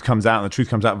 the truth comes out, and the truth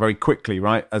comes out very quickly,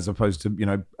 right, as opposed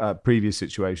to, previous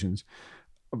situations.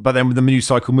 But then when the news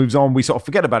cycle moves on, we sort of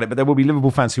forget about it. But there will be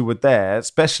Liverpool fans who were there,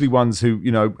 especially ones who,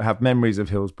 have memories of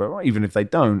Hillsborough, or even if they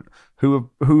don't, who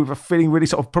are feeling really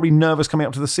sort of probably nervous coming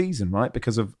up to the season, right,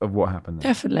 because of what happened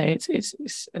there. Definitely.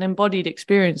 It's an embodied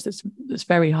experience that's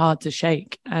very hard to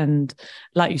shake. And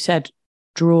like you said,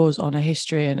 draws on a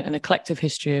history and a collective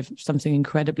history of something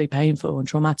incredibly painful and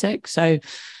traumatic. So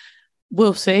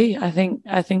we'll see. I think,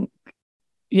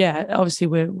 obviously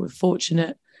we're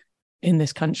fortunate in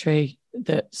this country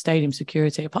that stadium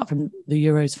security, apart from the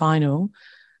Euros final,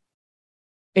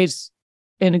 is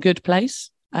in a good place.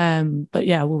 But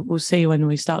we'll see when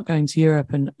we start going to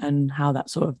Europe and how that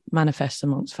sort of manifests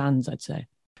amongst fans, I'd say.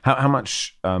 How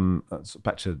much,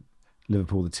 back to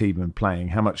Liverpool, the team and playing,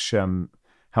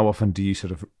 how often do you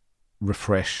sort of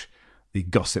refresh the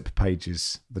gossip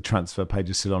pages, the transfer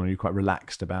pages, Ceylon? Are you quite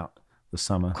relaxed about the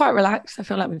summer? Quite relaxed. I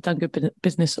feel like we've done good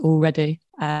business already.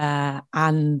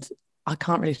 And I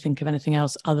can't really think of anything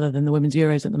else other than the Women's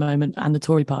Euros at the moment and the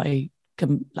Tory party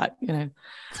falling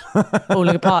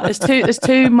apart. There's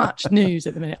too much news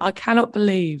at the minute. I cannot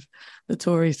believe the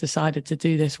Tories decided to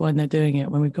do this when they're doing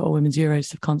it, when we've got a Women's Euros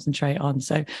to concentrate on.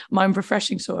 So I'm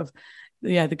refreshing sort of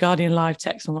the Guardian live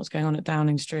text on what's going on at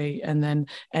Downing Street and then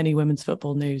any women's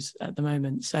football news at the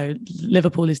moment. So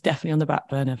Liverpool is definitely on the back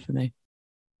burner for me.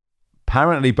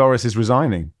 Apparently Boris is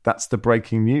resigning. That's the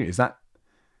breaking news.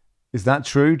 Is that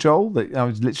true, Joel? That I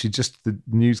was literally just the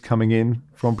news coming in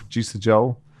from producer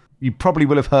Joel. You probably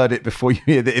will have heard it before you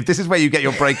hear that. If this is where you get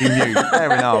your breaking news,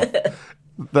 fair enough.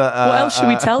 But, what else should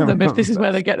we tell them if this is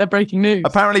where they get their breaking news?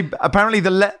 Apparently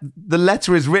the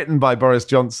letter is written by Boris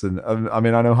Johnson. I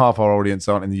mean, I know half our audience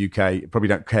aren't in the UK, probably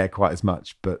don't care quite as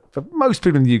much. But for most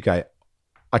people in the UK,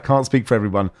 I can't speak for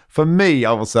everyone. For me,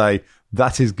 I will say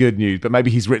that is good news. But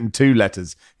maybe he's written 2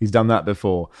 letters. He's done that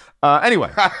before. Anyway,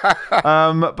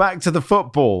 back to the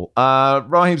football.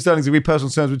 Raheem Sterling's in personal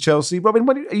terms with Chelsea. Robin,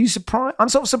 are you surprised? I'm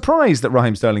sort of surprised that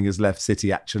Raheem Sterling has left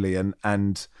City, actually,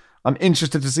 and I'm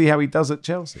interested to see how he does at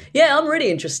Chelsea. Yeah, I'm really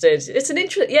interested. It's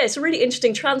a really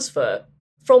interesting transfer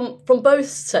from both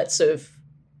sets of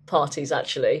parties,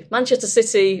 actually. Manchester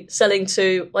City selling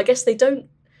to, I guess they don't.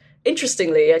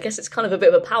 Interestingly, I guess it's kind of a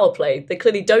bit of a power play. They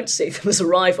clearly don't see them as a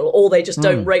rival, or they just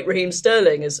don't rate Raheem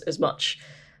Sterling as much.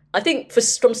 I think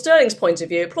from Sterling's point of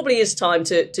view, it probably is time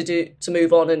to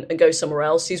move on and go somewhere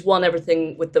else. He's won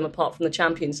everything with them apart from the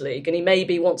Champions League, and he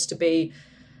maybe wants to be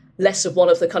less of one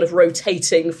of the kind of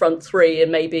rotating front three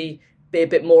and maybe be a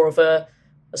bit more of a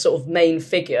sort of main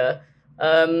figure.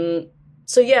 I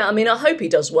hope he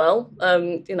does well.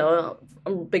 I'm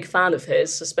a big fan of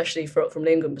his, especially from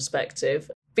the England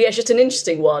perspective. But yeah, it's just an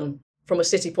interesting one from a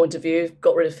City point of view.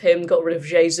 Got rid of him, got rid of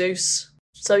Jesus.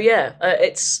 So yeah,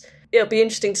 it's it'll be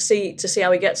interesting to see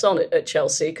how he gets on at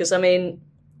Chelsea, because I mean,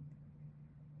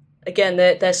 again,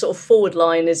 their sort of forward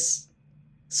line is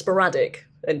sporadic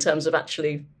in terms of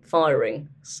actually firing.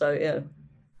 So yeah.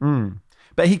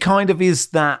 But he kind of is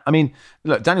that. I mean,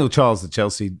 look, Daniel Charles, the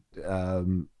Chelsea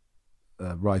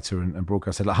writer and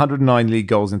broadcaster, said 109 league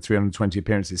goals in 320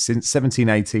 appearances since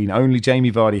 17-18. Only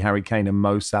Jamie Vardy, Harry Kane, and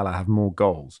Mo Salah have more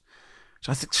goals.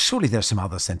 So I think surely there's some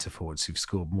other centre forwards who've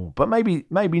scored more, but maybe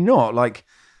not. Like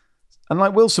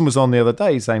Wilson was on the other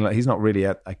day saying like he's not really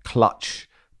a clutch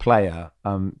player,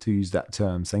 to use that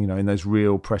term, saying in those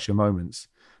real pressure moments.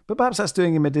 But perhaps that's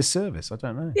doing him a disservice. I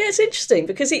don't know. Yeah, it's interesting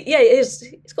because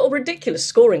he's got a ridiculous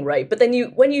scoring rate. But then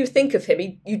when you think of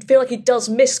him, you feel like he does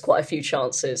miss quite a few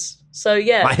chances. So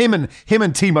yeah, like him and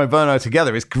Timo Werner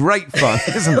together is great fun,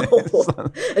 isn't it?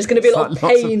 There's going to be a lot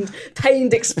of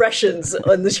pained expressions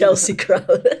on the Chelsea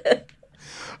crowd.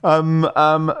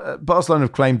 Barcelona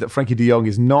have claimed that Frankie de Jong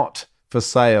is not for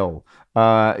sale,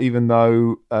 even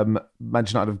though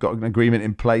Manchester United have got an agreement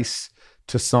in place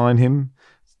to sign him.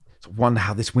 I wonder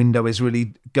how this window is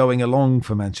really going along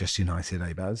for Manchester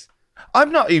United, Baz?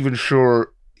 I'm not even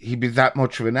sure he'd be that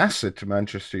much of an asset to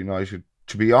Manchester United,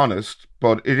 to be honest.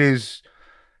 But it is,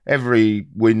 every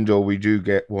window we do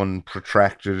get one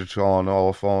protracted on,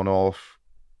 off,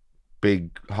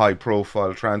 big,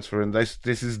 high-profile transfer. And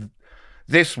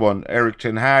this one, Erik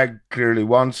ten Hag clearly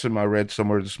wants him. I read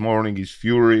somewhere this morning he's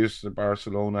furious that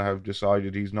Barcelona have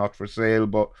decided he's not for sale.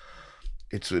 But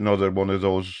it's another one of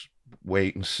those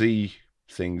wait and see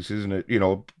things, isn't it?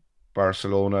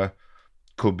 Barcelona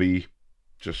could be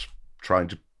just trying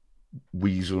to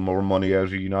weasel more money out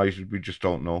of United. We just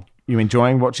don't know. You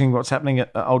enjoying watching what's happening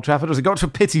at Old Trafford? Has it got to a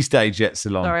pity stage yet,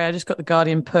 Ceylon? Sorry, I just got the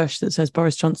Guardian push that says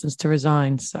Boris Johnson's to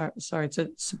resign. Sorry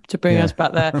to bring us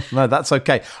back there. No, that's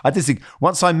okay. I just think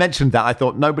once I mentioned that, I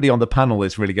thought nobody on the panel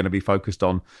is really going to be focused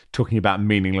on talking about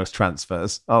meaningless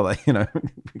transfers, are they?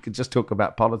 We could just talk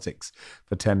about politics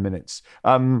for 10 minutes.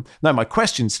 No, my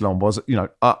question, Ceylon, was,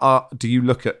 do you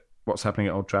look at what's happening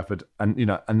at Old Trafford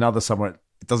and, another somewhere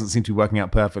it doesn't seem to be working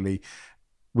out perfectly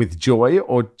with joy,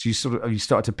 or do you have you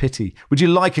started to pity? Would you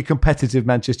like a competitive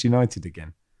Manchester United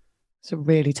again? It's a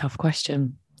really tough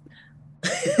question.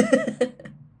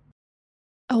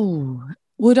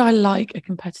 Would I like a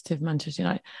competitive Manchester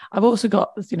United? I've also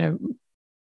got,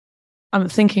 I'm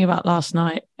thinking about last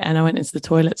night, and I went into the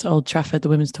toilets at Old Trafford, the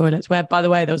women's toilets, where, by the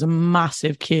way, there was a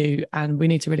massive queue, and we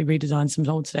need to really redesign some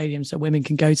old stadiums so women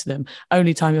can go to them.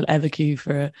 Only time you'll ever queue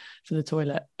for the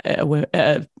toilet at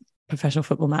a professional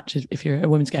football match if you're at a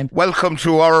women's game. Welcome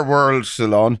to our world,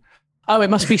 Ceylon. Oh, it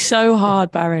must be so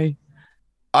hard, Barry.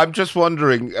 I'm just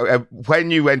wondering, when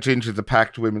you went into the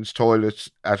packed women's toilets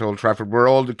at Old Trafford, were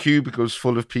all the cubicles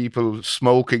full of people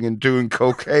smoking and doing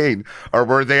cocaine, or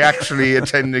were they actually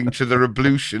attending to their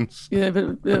ablutions? Yeah,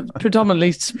 but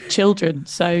predominantly children.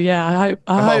 So yeah,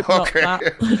 I hope not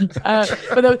that.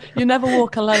 But You Never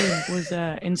Walk Alone was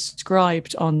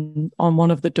inscribed on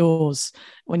one of the doors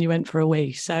when you went for a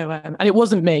wee. So and it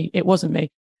wasn't me.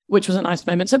 Which was a nice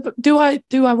moment. So, but do I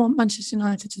want Manchester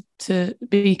United to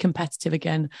be competitive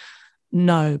again?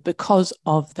 No, because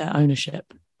of their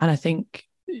ownership. And I think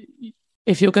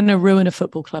if you're going to ruin a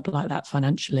football club like that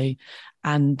financially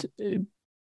and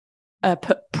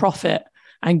put profit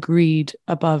and greed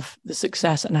above the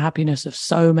success and happiness of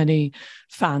so many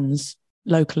fans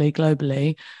locally,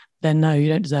 globally, then no, you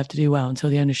don't deserve to do well until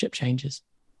the ownership changes.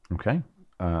 Okay.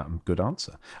 Good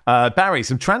answer. Barry,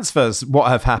 some transfers, what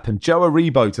have happened? Joe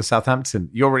Aribo to Southampton.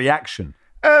 Your reaction?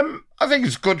 I think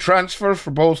it's a good transfer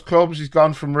for both clubs. He's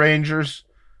gone from Rangers.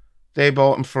 They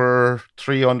bought him for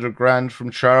 300 grand from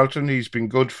Charlton. He's been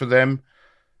good for them.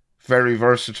 Very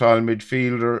versatile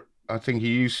midfielder. I think he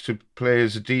used to play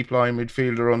as a deep line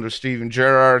midfielder under Steven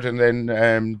Gerrard, and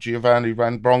then Giovanni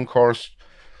Van Bronckhorst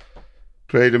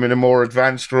played him in a more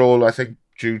advanced role, I think,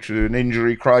 due to an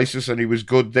injury crisis, and he was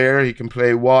good there. He can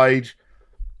play wide.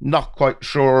 Not quite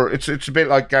sure. It's a bit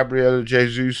like Gabriel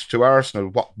Jesus to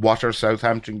Arsenal. What are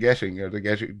Southampton getting? Are they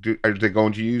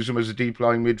going to use him as a deep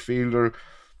line midfielder,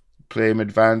 play him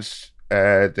advanced?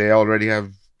 They already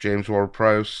have James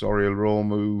Ward-Prowse, Oriol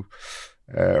Romeu,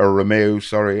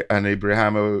 and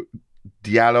Ibrahima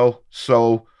Diallo.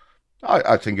 So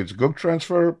I think it's a good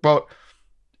transfer.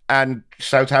 And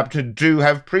Southampton do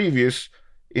have previous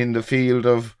in the field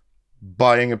of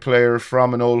buying a player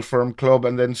from an old firm club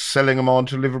and then selling him on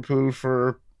to Liverpool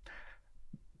for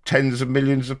tens of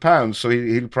millions of pounds. So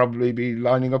he'll probably be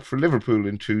lining up for Liverpool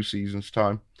in 2 seasons'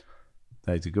 time.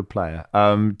 He's a good player.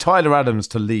 Tyler Adams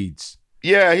to Leeds.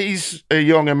 Yeah, he's a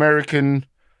young American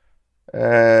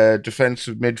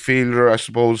defensive midfielder. I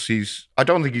suppose I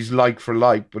don't think he's like for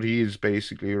like, but he is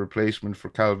basically a replacement for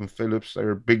Calvin Phillips. There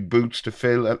are big boots to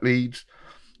fill at Leeds,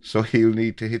 so he'll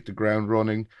need to hit the ground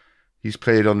running. He's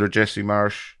played under Jesse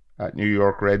Marsch at New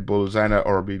York Red Bulls and at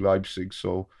RB Leipzig,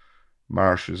 so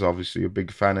Marsch is obviously a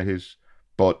big fan of his.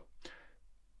 But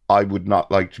I would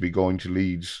not like to be going to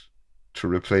Leeds to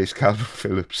replace Calvin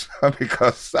Phillips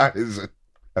because that is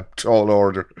a tall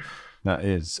order. That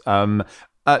is.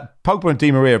 Pogba and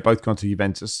Di Maria have both gone to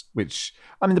Juventus, which,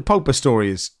 I mean, the Pogba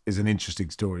story is an interesting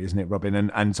story, isn't it, Robin?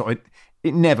 And so it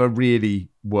never really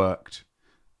worked.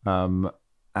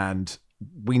 And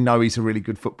we know he's a really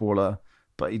good footballer,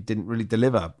 but he didn't really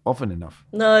deliver often enough.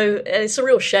 No, it's a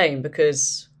real shame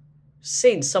because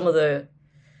seeing some of the,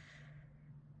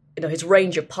 his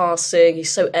range of passing,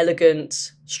 he's so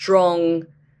elegant, strong.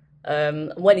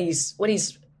 When he's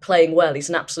playing well, he's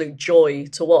an absolute joy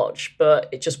to watch,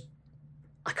 but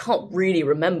I can't really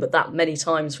remember that many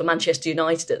times for Manchester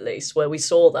United, at least, where we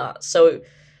saw that. So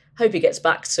hope he gets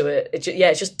back to it.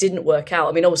 It just didn't work out.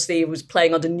 I mean, obviously he was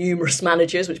playing under numerous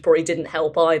managers, which probably didn't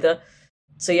help either.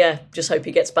 So yeah, just hope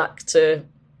he gets back to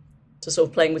sort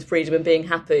of playing with freedom and being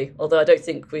happy. Although I don't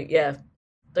think we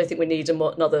need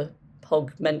another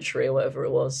Pog Mentry or whatever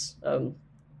it was.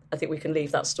 I think we can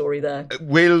leave that story there.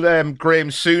 Will Graham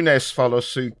Souness follow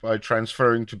suit by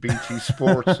transferring to BT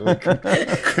Sports so he can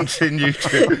continue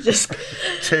to just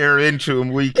tear into him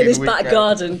week in, his week back out?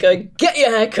 garden going, get your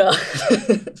haircut.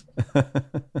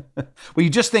 Well, you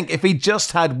just think if he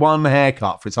just had one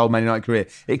haircut for his whole Man United career,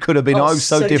 it could have been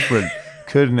so different,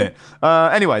 couldn't it?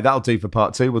 Anyway, that'll do for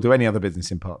part 2. We'll do any other business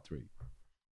in part 3.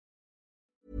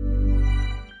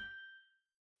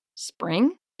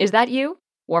 Spring? Is that you?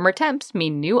 Warmer temps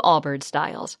mean new Allbirds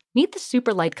styles. Meet the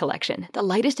Super Light Collection, the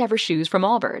lightest ever shoes from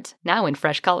Allbirds, now in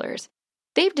fresh colors.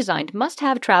 They've designed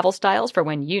must-have travel styles for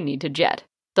when you need to jet.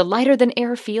 The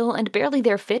lighter-than-air feel and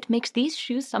barely-there fit makes these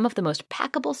shoes some of the most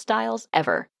packable styles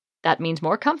ever. That means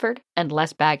more comfort and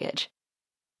less baggage.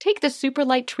 Take the Super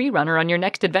Light Tree Runner on your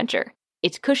next adventure.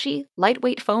 Its cushy,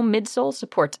 lightweight foam midsole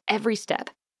supports every step,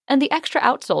 and the extra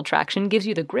outsole traction gives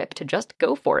you the grip to just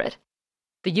go for it.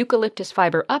 The eucalyptus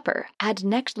fiber upper adds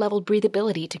next-level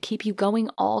breathability to keep you going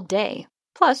all day.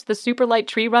 Plus, the Super Light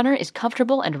Tree Runner is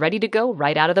comfortable and ready to go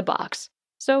right out of the box.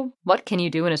 So, what can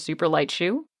you do in a super light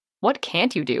shoe? What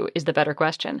can't you do is the better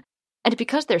question. And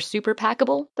because they're super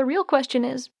packable, the real question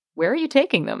is, where are you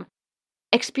taking them?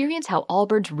 Experience how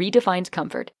Allbirds redefines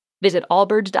comfort. Visit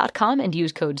allbirds.com and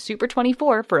use code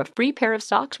SUPER24 for a free pair of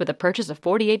socks with a purchase of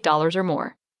 $48 or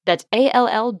more. That's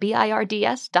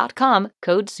ALLBIRDS.com,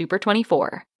 code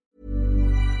SUPER24.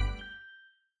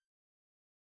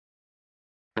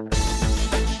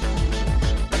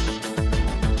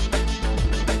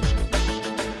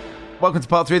 Welcome to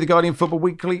part 3 of the Guardian Football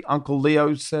Weekly. Uncle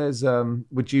Leo says,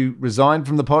 would you resign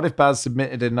from the pod if Baz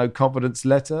submitted a no-confidence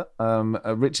letter?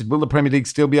 Richard, will the Premier League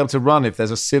still be able to run if there's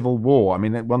a civil war? I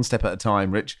mean, one step at a time,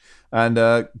 Rich. And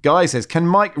Guy says, can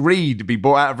Mike Reid be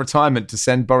brought out of retirement to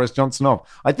send Boris Johnson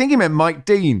off? I think he meant Mike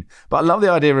Dean, but I love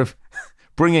the idea of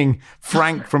bringing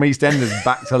Frank from EastEnders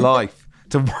back to life,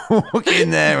 to walk in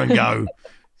there and go,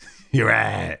 you're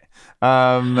out.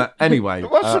 Anyway.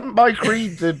 Wasn't Mike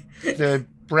Reid the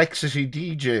Brexity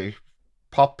DJ,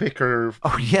 pop picker?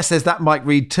 Oh yes, there's that Mike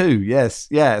Reid too. Yes,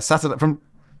 yeah. Saturday from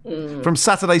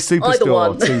Saturday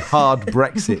Superstore to hard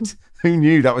Brexit. Who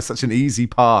knew that was such an easy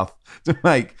path to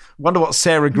make? Wonder what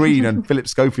Sarah Green and Philip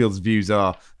Schofield's views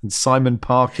are, and Simon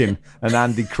Parkin and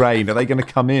Andy Crane. Are they going to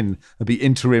come in and be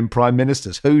interim prime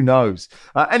ministers? Who knows?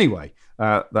 Anyway,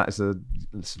 listen.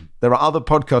 There are other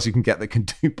podcasts you can get that can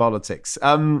do politics.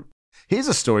 Here's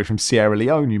a story from Sierra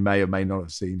Leone you may or may not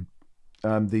have seen.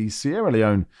 The Sierra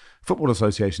Leone Football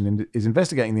Association is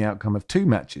investigating the outcome of 2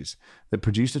 matches that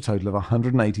produced a total of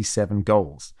 187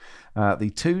 goals. The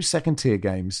 2 second-tier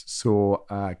games saw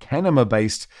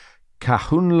Kenema-based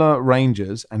Kahunla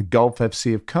Rangers and Gulf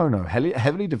FC of Kono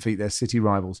heavily defeat their city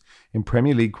rivals in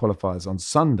Premier League qualifiers on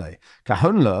Sunday.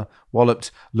 Kahunla walloped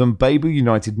Lumbebu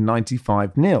United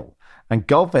 95-0. And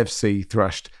Gulf FC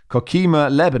thrashed Kokima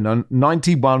Lebanon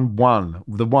 91-1.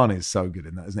 The 1 is so good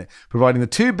in that, isn't it? Providing the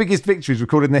 2 biggest victories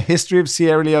recorded in the history of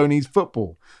Sierra Leone's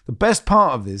football. The best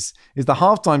part of this is the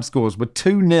halftime scores were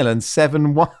 2-0 and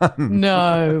 7-1.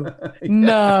 No.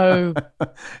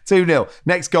 2-0.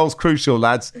 Next goal's crucial,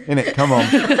 lads. Innit? Come on.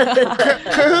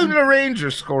 Kahuna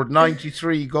Rangers scored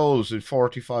 93 goals in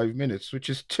 45 minutes, which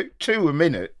is two a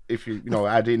minute if you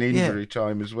add in injury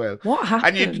time as well. What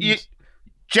happened? And you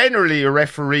generally, a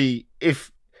referee,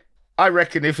 if it's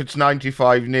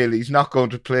 95-0, he's not going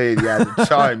to play the added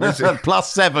time, is it?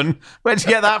 +7. Where'd you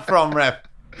get that from, ref?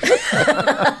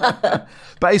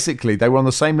 Basically, they were on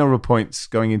the same number of points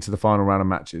going into the final round of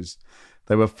matches.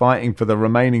 They were fighting for the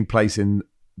remaining place in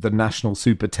the National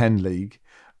Super 10 League,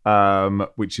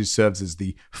 which serves as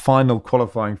the final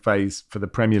qualifying phase for the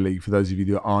Premier League, for those of you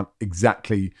who aren't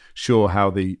exactly sure how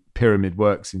the pyramid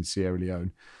works in Sierra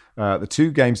Leone. The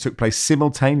two games took place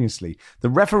simultaneously. The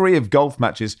referee of golf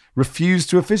matches refused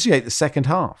to officiate the second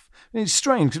half. It's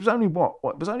strange because it was only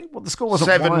what the score was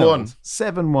 7-1.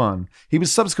 7-1. He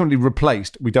was subsequently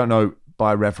replaced. We don't know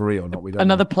by a referee or not. We don't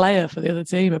Another know. player for the other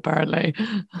team, apparently.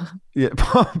 Yeah,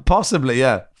 possibly,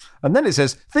 yeah. And then it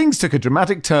says, things took a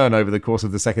dramatic turn over the course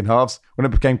of the second halves when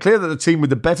it became clear that the team with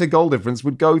the better goal difference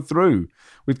would go through,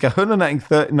 with Kahuna netting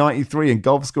 93 and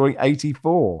Golf scoring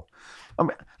 84. I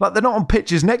mean, like, they're not on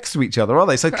pitches next to each other, are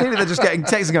they? So clearly they're just getting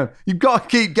texts and going, you've got to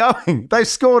keep going. They've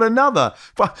scored another.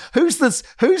 But who's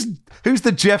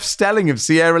the Jeff Stelling of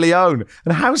Sierra Leone?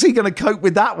 And how's he going to cope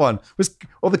with that one?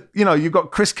 You've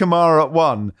got Chris Kamara at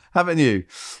one, haven't you?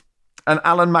 And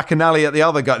Alan McAnally at the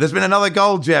other goal. There's been another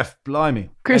goal, Jeff. Blimey.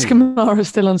 Chris Kamara is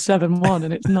still on 7-1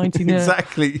 and it's 90 0.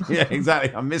 Exactly. Yeah,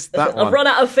 exactly. I missed that one. I've run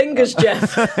out of fingers,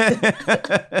 Jeff.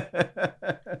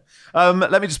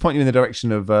 Let me just point you in the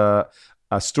direction of a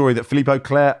story that Philippe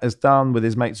Auclair has done with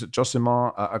his mates at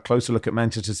Josimar, a closer look at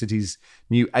Manchester City's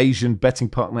new Asian betting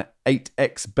partner,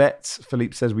 8xBet.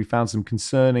 Philippe says we found some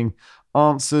concerning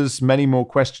answers, many more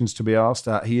questions to be asked.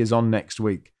 He is on next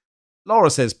week.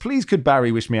 Laura says, please could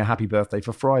Barry wish me a happy birthday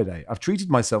for Friday? I've treated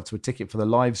myself to a ticket for the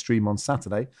live stream on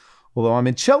Saturday, although I'm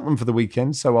in Cheltenham for the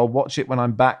weekend, so I'll watch it when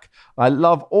I'm back. I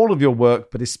love all of your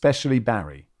work, but especially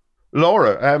Barry.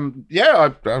 Laura,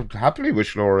 I'd happily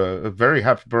wish Laura a very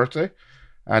happy birthday.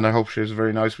 And I hope she has a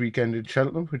very nice weekend in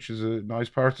Cheltenham, which is a nice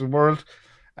part of the world.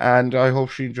 And I hope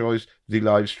she enjoys the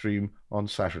live stream on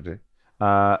Saturday.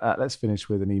 Let's finish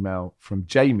with an email from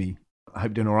Jamie. I hope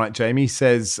you're doing all right, Jamie. He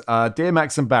says, Dear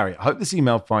Max and Barry, I hope this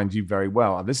email finds you very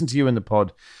well. I've listened to you in the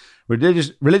pod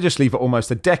religiously for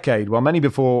almost a decade. While many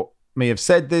before me have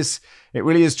said this, it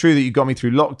really is true that you got me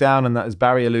through lockdown, and that, as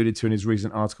Barry alluded to in his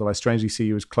recent article, I strangely see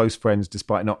you as close friends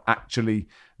despite not actually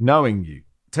knowing you.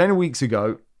 10 weeks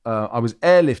ago, I was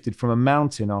airlifted from a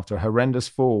mountain after a horrendous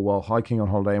fall while hiking on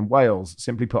holiday in Wales.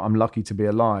 Simply put, I'm lucky to be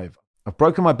alive. I've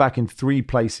broken my back in 3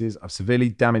 places. I've severely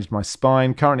damaged my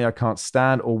spine. Currently, I can't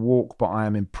stand or walk, but I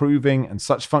am improving, and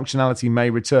such functionality may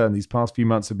return. These past few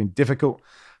months have been difficult.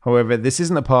 However, this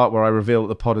isn't the part where I reveal that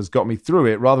the pod has got me through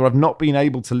it. Rather, I've not been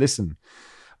able to listen.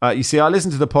 You see, I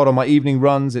listen to the pod on my evening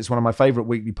runs. It's one of my favourite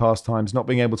weekly pastimes. Not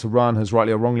being able to run has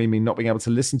rightly or wrongly mean not being able to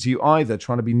listen to you either.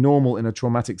 Trying to be normal in a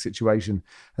traumatic situation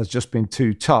has just been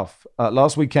too tough.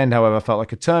 Last weekend, however, felt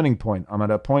like a turning point. I'm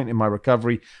at a point in my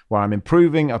recovery where I'm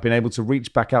improving. I've been able to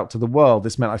reach back out to the world.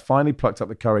 This meant I finally plucked up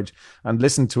the courage and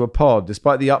listened to a pod.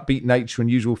 Despite the upbeat nature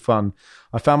and usual fun,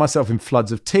 I found myself in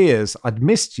floods of tears. I'd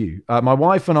missed you. My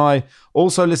wife and I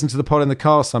also listen to the pod in the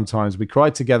car sometimes. We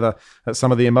cried together at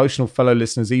some of the emotional fellow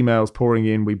listeners' emails pouring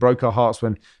in. We broke our hearts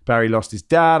when Barry lost his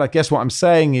dad. I guess what I'm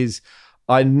saying is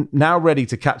I'm now ready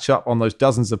to catch up on those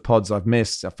dozens of pods I've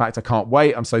missed. In fact, I can't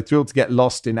wait. I'm so thrilled to get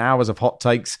lost in hours of hot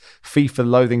takes, FIFA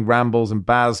loathing rambles, and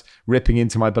Baz ripping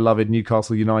into my beloved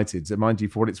Newcastle United. So mind you,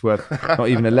 for what it's worth, not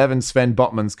even 11 Sven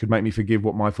Botmans could make me forgive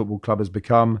what my football club has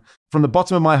become. From the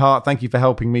bottom of my heart, thank you for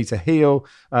helping me to heal.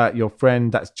 Your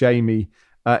friend, that's Jamie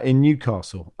in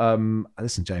Newcastle.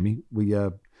 Listen, Jamie, we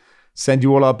send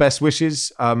you all our best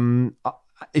wishes.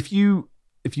 If you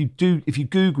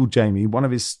Google Jamie, one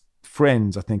of his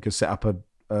friends, I think, has set up a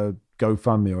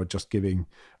GoFundMe or Just Giving,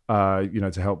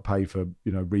 to help pay for,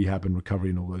 rehab and recovery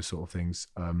and all those sort of things.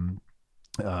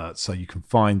 So you can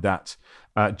find that.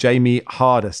 Jamie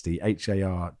Hardesty,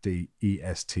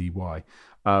 Hardesty.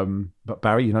 But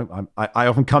Barry, I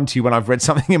often come to you when I've read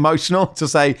something emotional to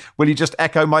say, will you just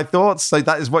echo my thoughts? So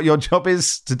that is what your job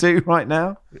is to do right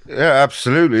now? Yeah,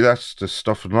 absolutely. That's the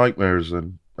stuff of nightmares,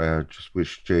 and just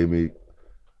wish Jamie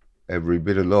every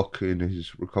bit of luck in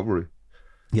his recovery.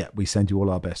 Yeah, we send you all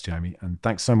our best, Jamie, and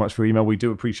thanks so much for your email. We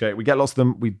do appreciate it. We get lots of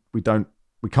them. We don't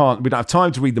have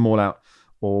time to read them all out,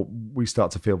 or we start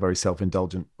to feel very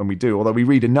self-indulgent when we do, although we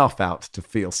read enough out to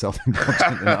feel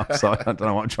self-indulgent enough. So I don't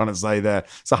know what I'm trying to say there.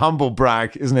 It's a humble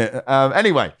brag, isn't it?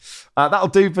 Anyway, that'll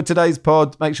do for today's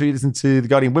pod. Make sure you listen to The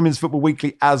Guardian Women's Football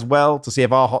Weekly as well to see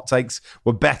if our hot takes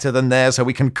were better than theirs, so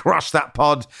we can crush that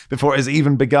pod before it has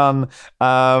even begun.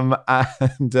 And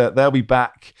they'll be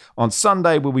back on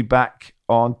Sunday. We'll be back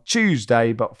on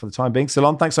Tuesday. But for the time being,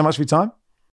 Salon, thanks so much for your time.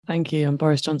 Thank you. And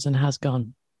Boris Johnson has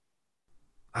gone.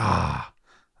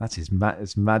 That is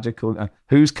it's magical.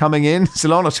 Who's coming in?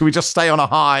 Ceylon, or should we just stay on a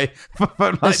high for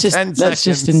like 10 seconds? Let's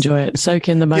just enjoy it. Soak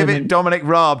in the moment. Give it Dominic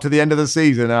Raab to the end of the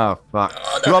season. Oh, fuck.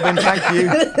 Robin, thank you.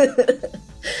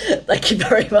 Thank you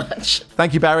very much.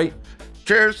 Thank you, Barry.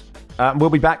 Cheers. We'll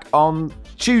be back on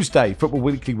Tuesday. Football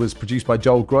Weekly was produced by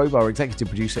Joel Grove. Our executive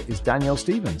producer is Danielle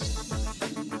Stevens.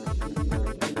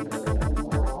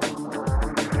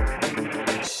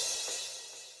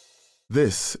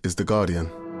 This is The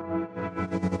Guardian.